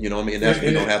 You know what I mean? And that's what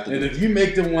we don't have to do. And if you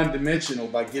make them one-dimensional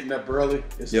by getting up early,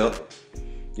 it's over.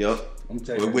 Yep. I'm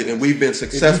telling you. And we've been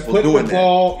successful doing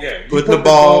that. Putting the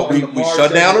ball, we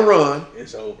shut down the run,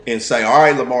 it's over. And say, all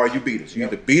right, Lamar, you beat us. You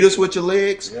either beat us with your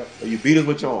legs or you beat us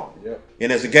with your arm. Yep.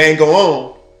 And as the game go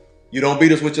on, you don't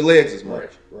beat us with your legs as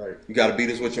much. Right. You got to beat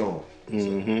us with your arm.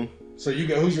 Mm-hmm. So you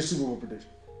got who's your Super Bowl prediction?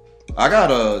 I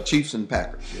got Chiefs and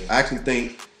Packers. Yeah. I actually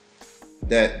think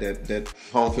that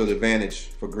home field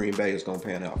advantage for Green Bay is going to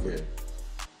pan out for you.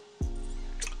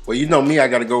 Well, you know me, I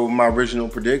got to go with my original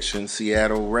prediction,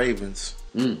 Seattle Ravens.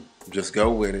 Just go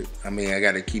with it. I mean, I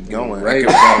got to keep going.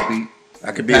 Ravens got to beat.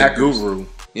 I could be a guru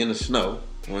in the snow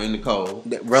or in the cold.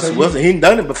 Russell Wilson, he ain't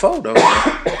done it before though.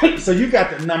 So you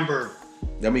got the number.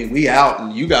 I mean, we out,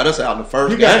 and you got us out in the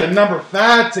first. You got the number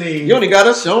 5 team. You only got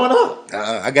us showing up.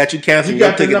 I got you canceling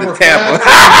your ticket to Tampa.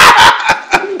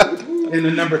 And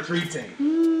the number 3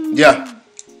 team. Yeah.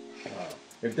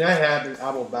 If that happens, I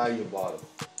will buy you a bottle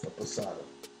of Posada.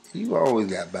 You always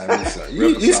got buy me something.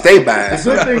 You stay buying. The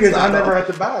good thing is I never have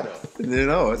to buy though. You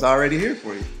know, it's already here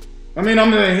for you. I mean,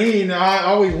 I'm the Heen. I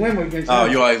always win against you. Oh,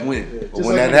 you always win. Yeah, but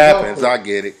when that happens, I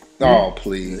get it. Oh,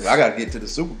 please. I got to get to the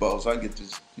Super Bowl so I can get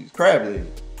these crab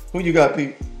legs. Who you got,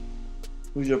 Pete?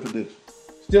 Who's your prediction?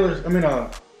 Steelers. I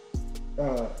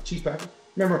mean, Chiefs Packers.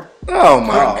 Remember? Oh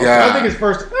my God! I think it's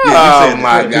first. Oh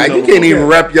my God! You can't even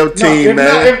rep your team,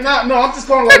 man. If not, I'm just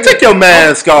going like. Take your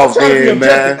mask off, then,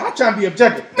 man. I'm trying to be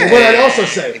objective. And what I also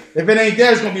say, if it ain't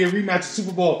that, it's going to be a rematch of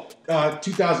Super Bowl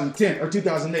 2010 or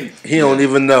 2008. He don't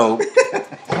even know.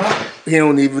 He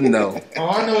don't even know.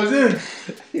 All I know is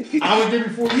this. I was there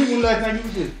before you. When last time you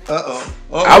was there?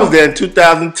 I was there in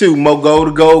 2002. More goal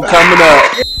to goal coming up.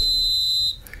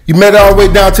 You made it all the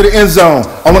way down to the end zone.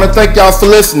 I want to thank y'all for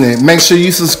listening. Make sure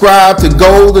you subscribe to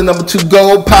Gold and Number 2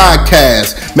 Gold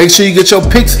Podcast. Make sure you get your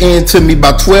picks in to me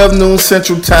by 12 noon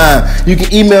Central Time. You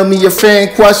can email me your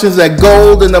fan questions at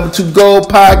gold and number 2 Gold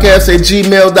Podcast at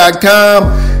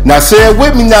gmail.com. Now say it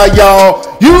with me now, y'all.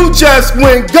 You just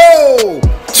went gold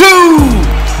to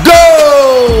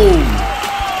gold.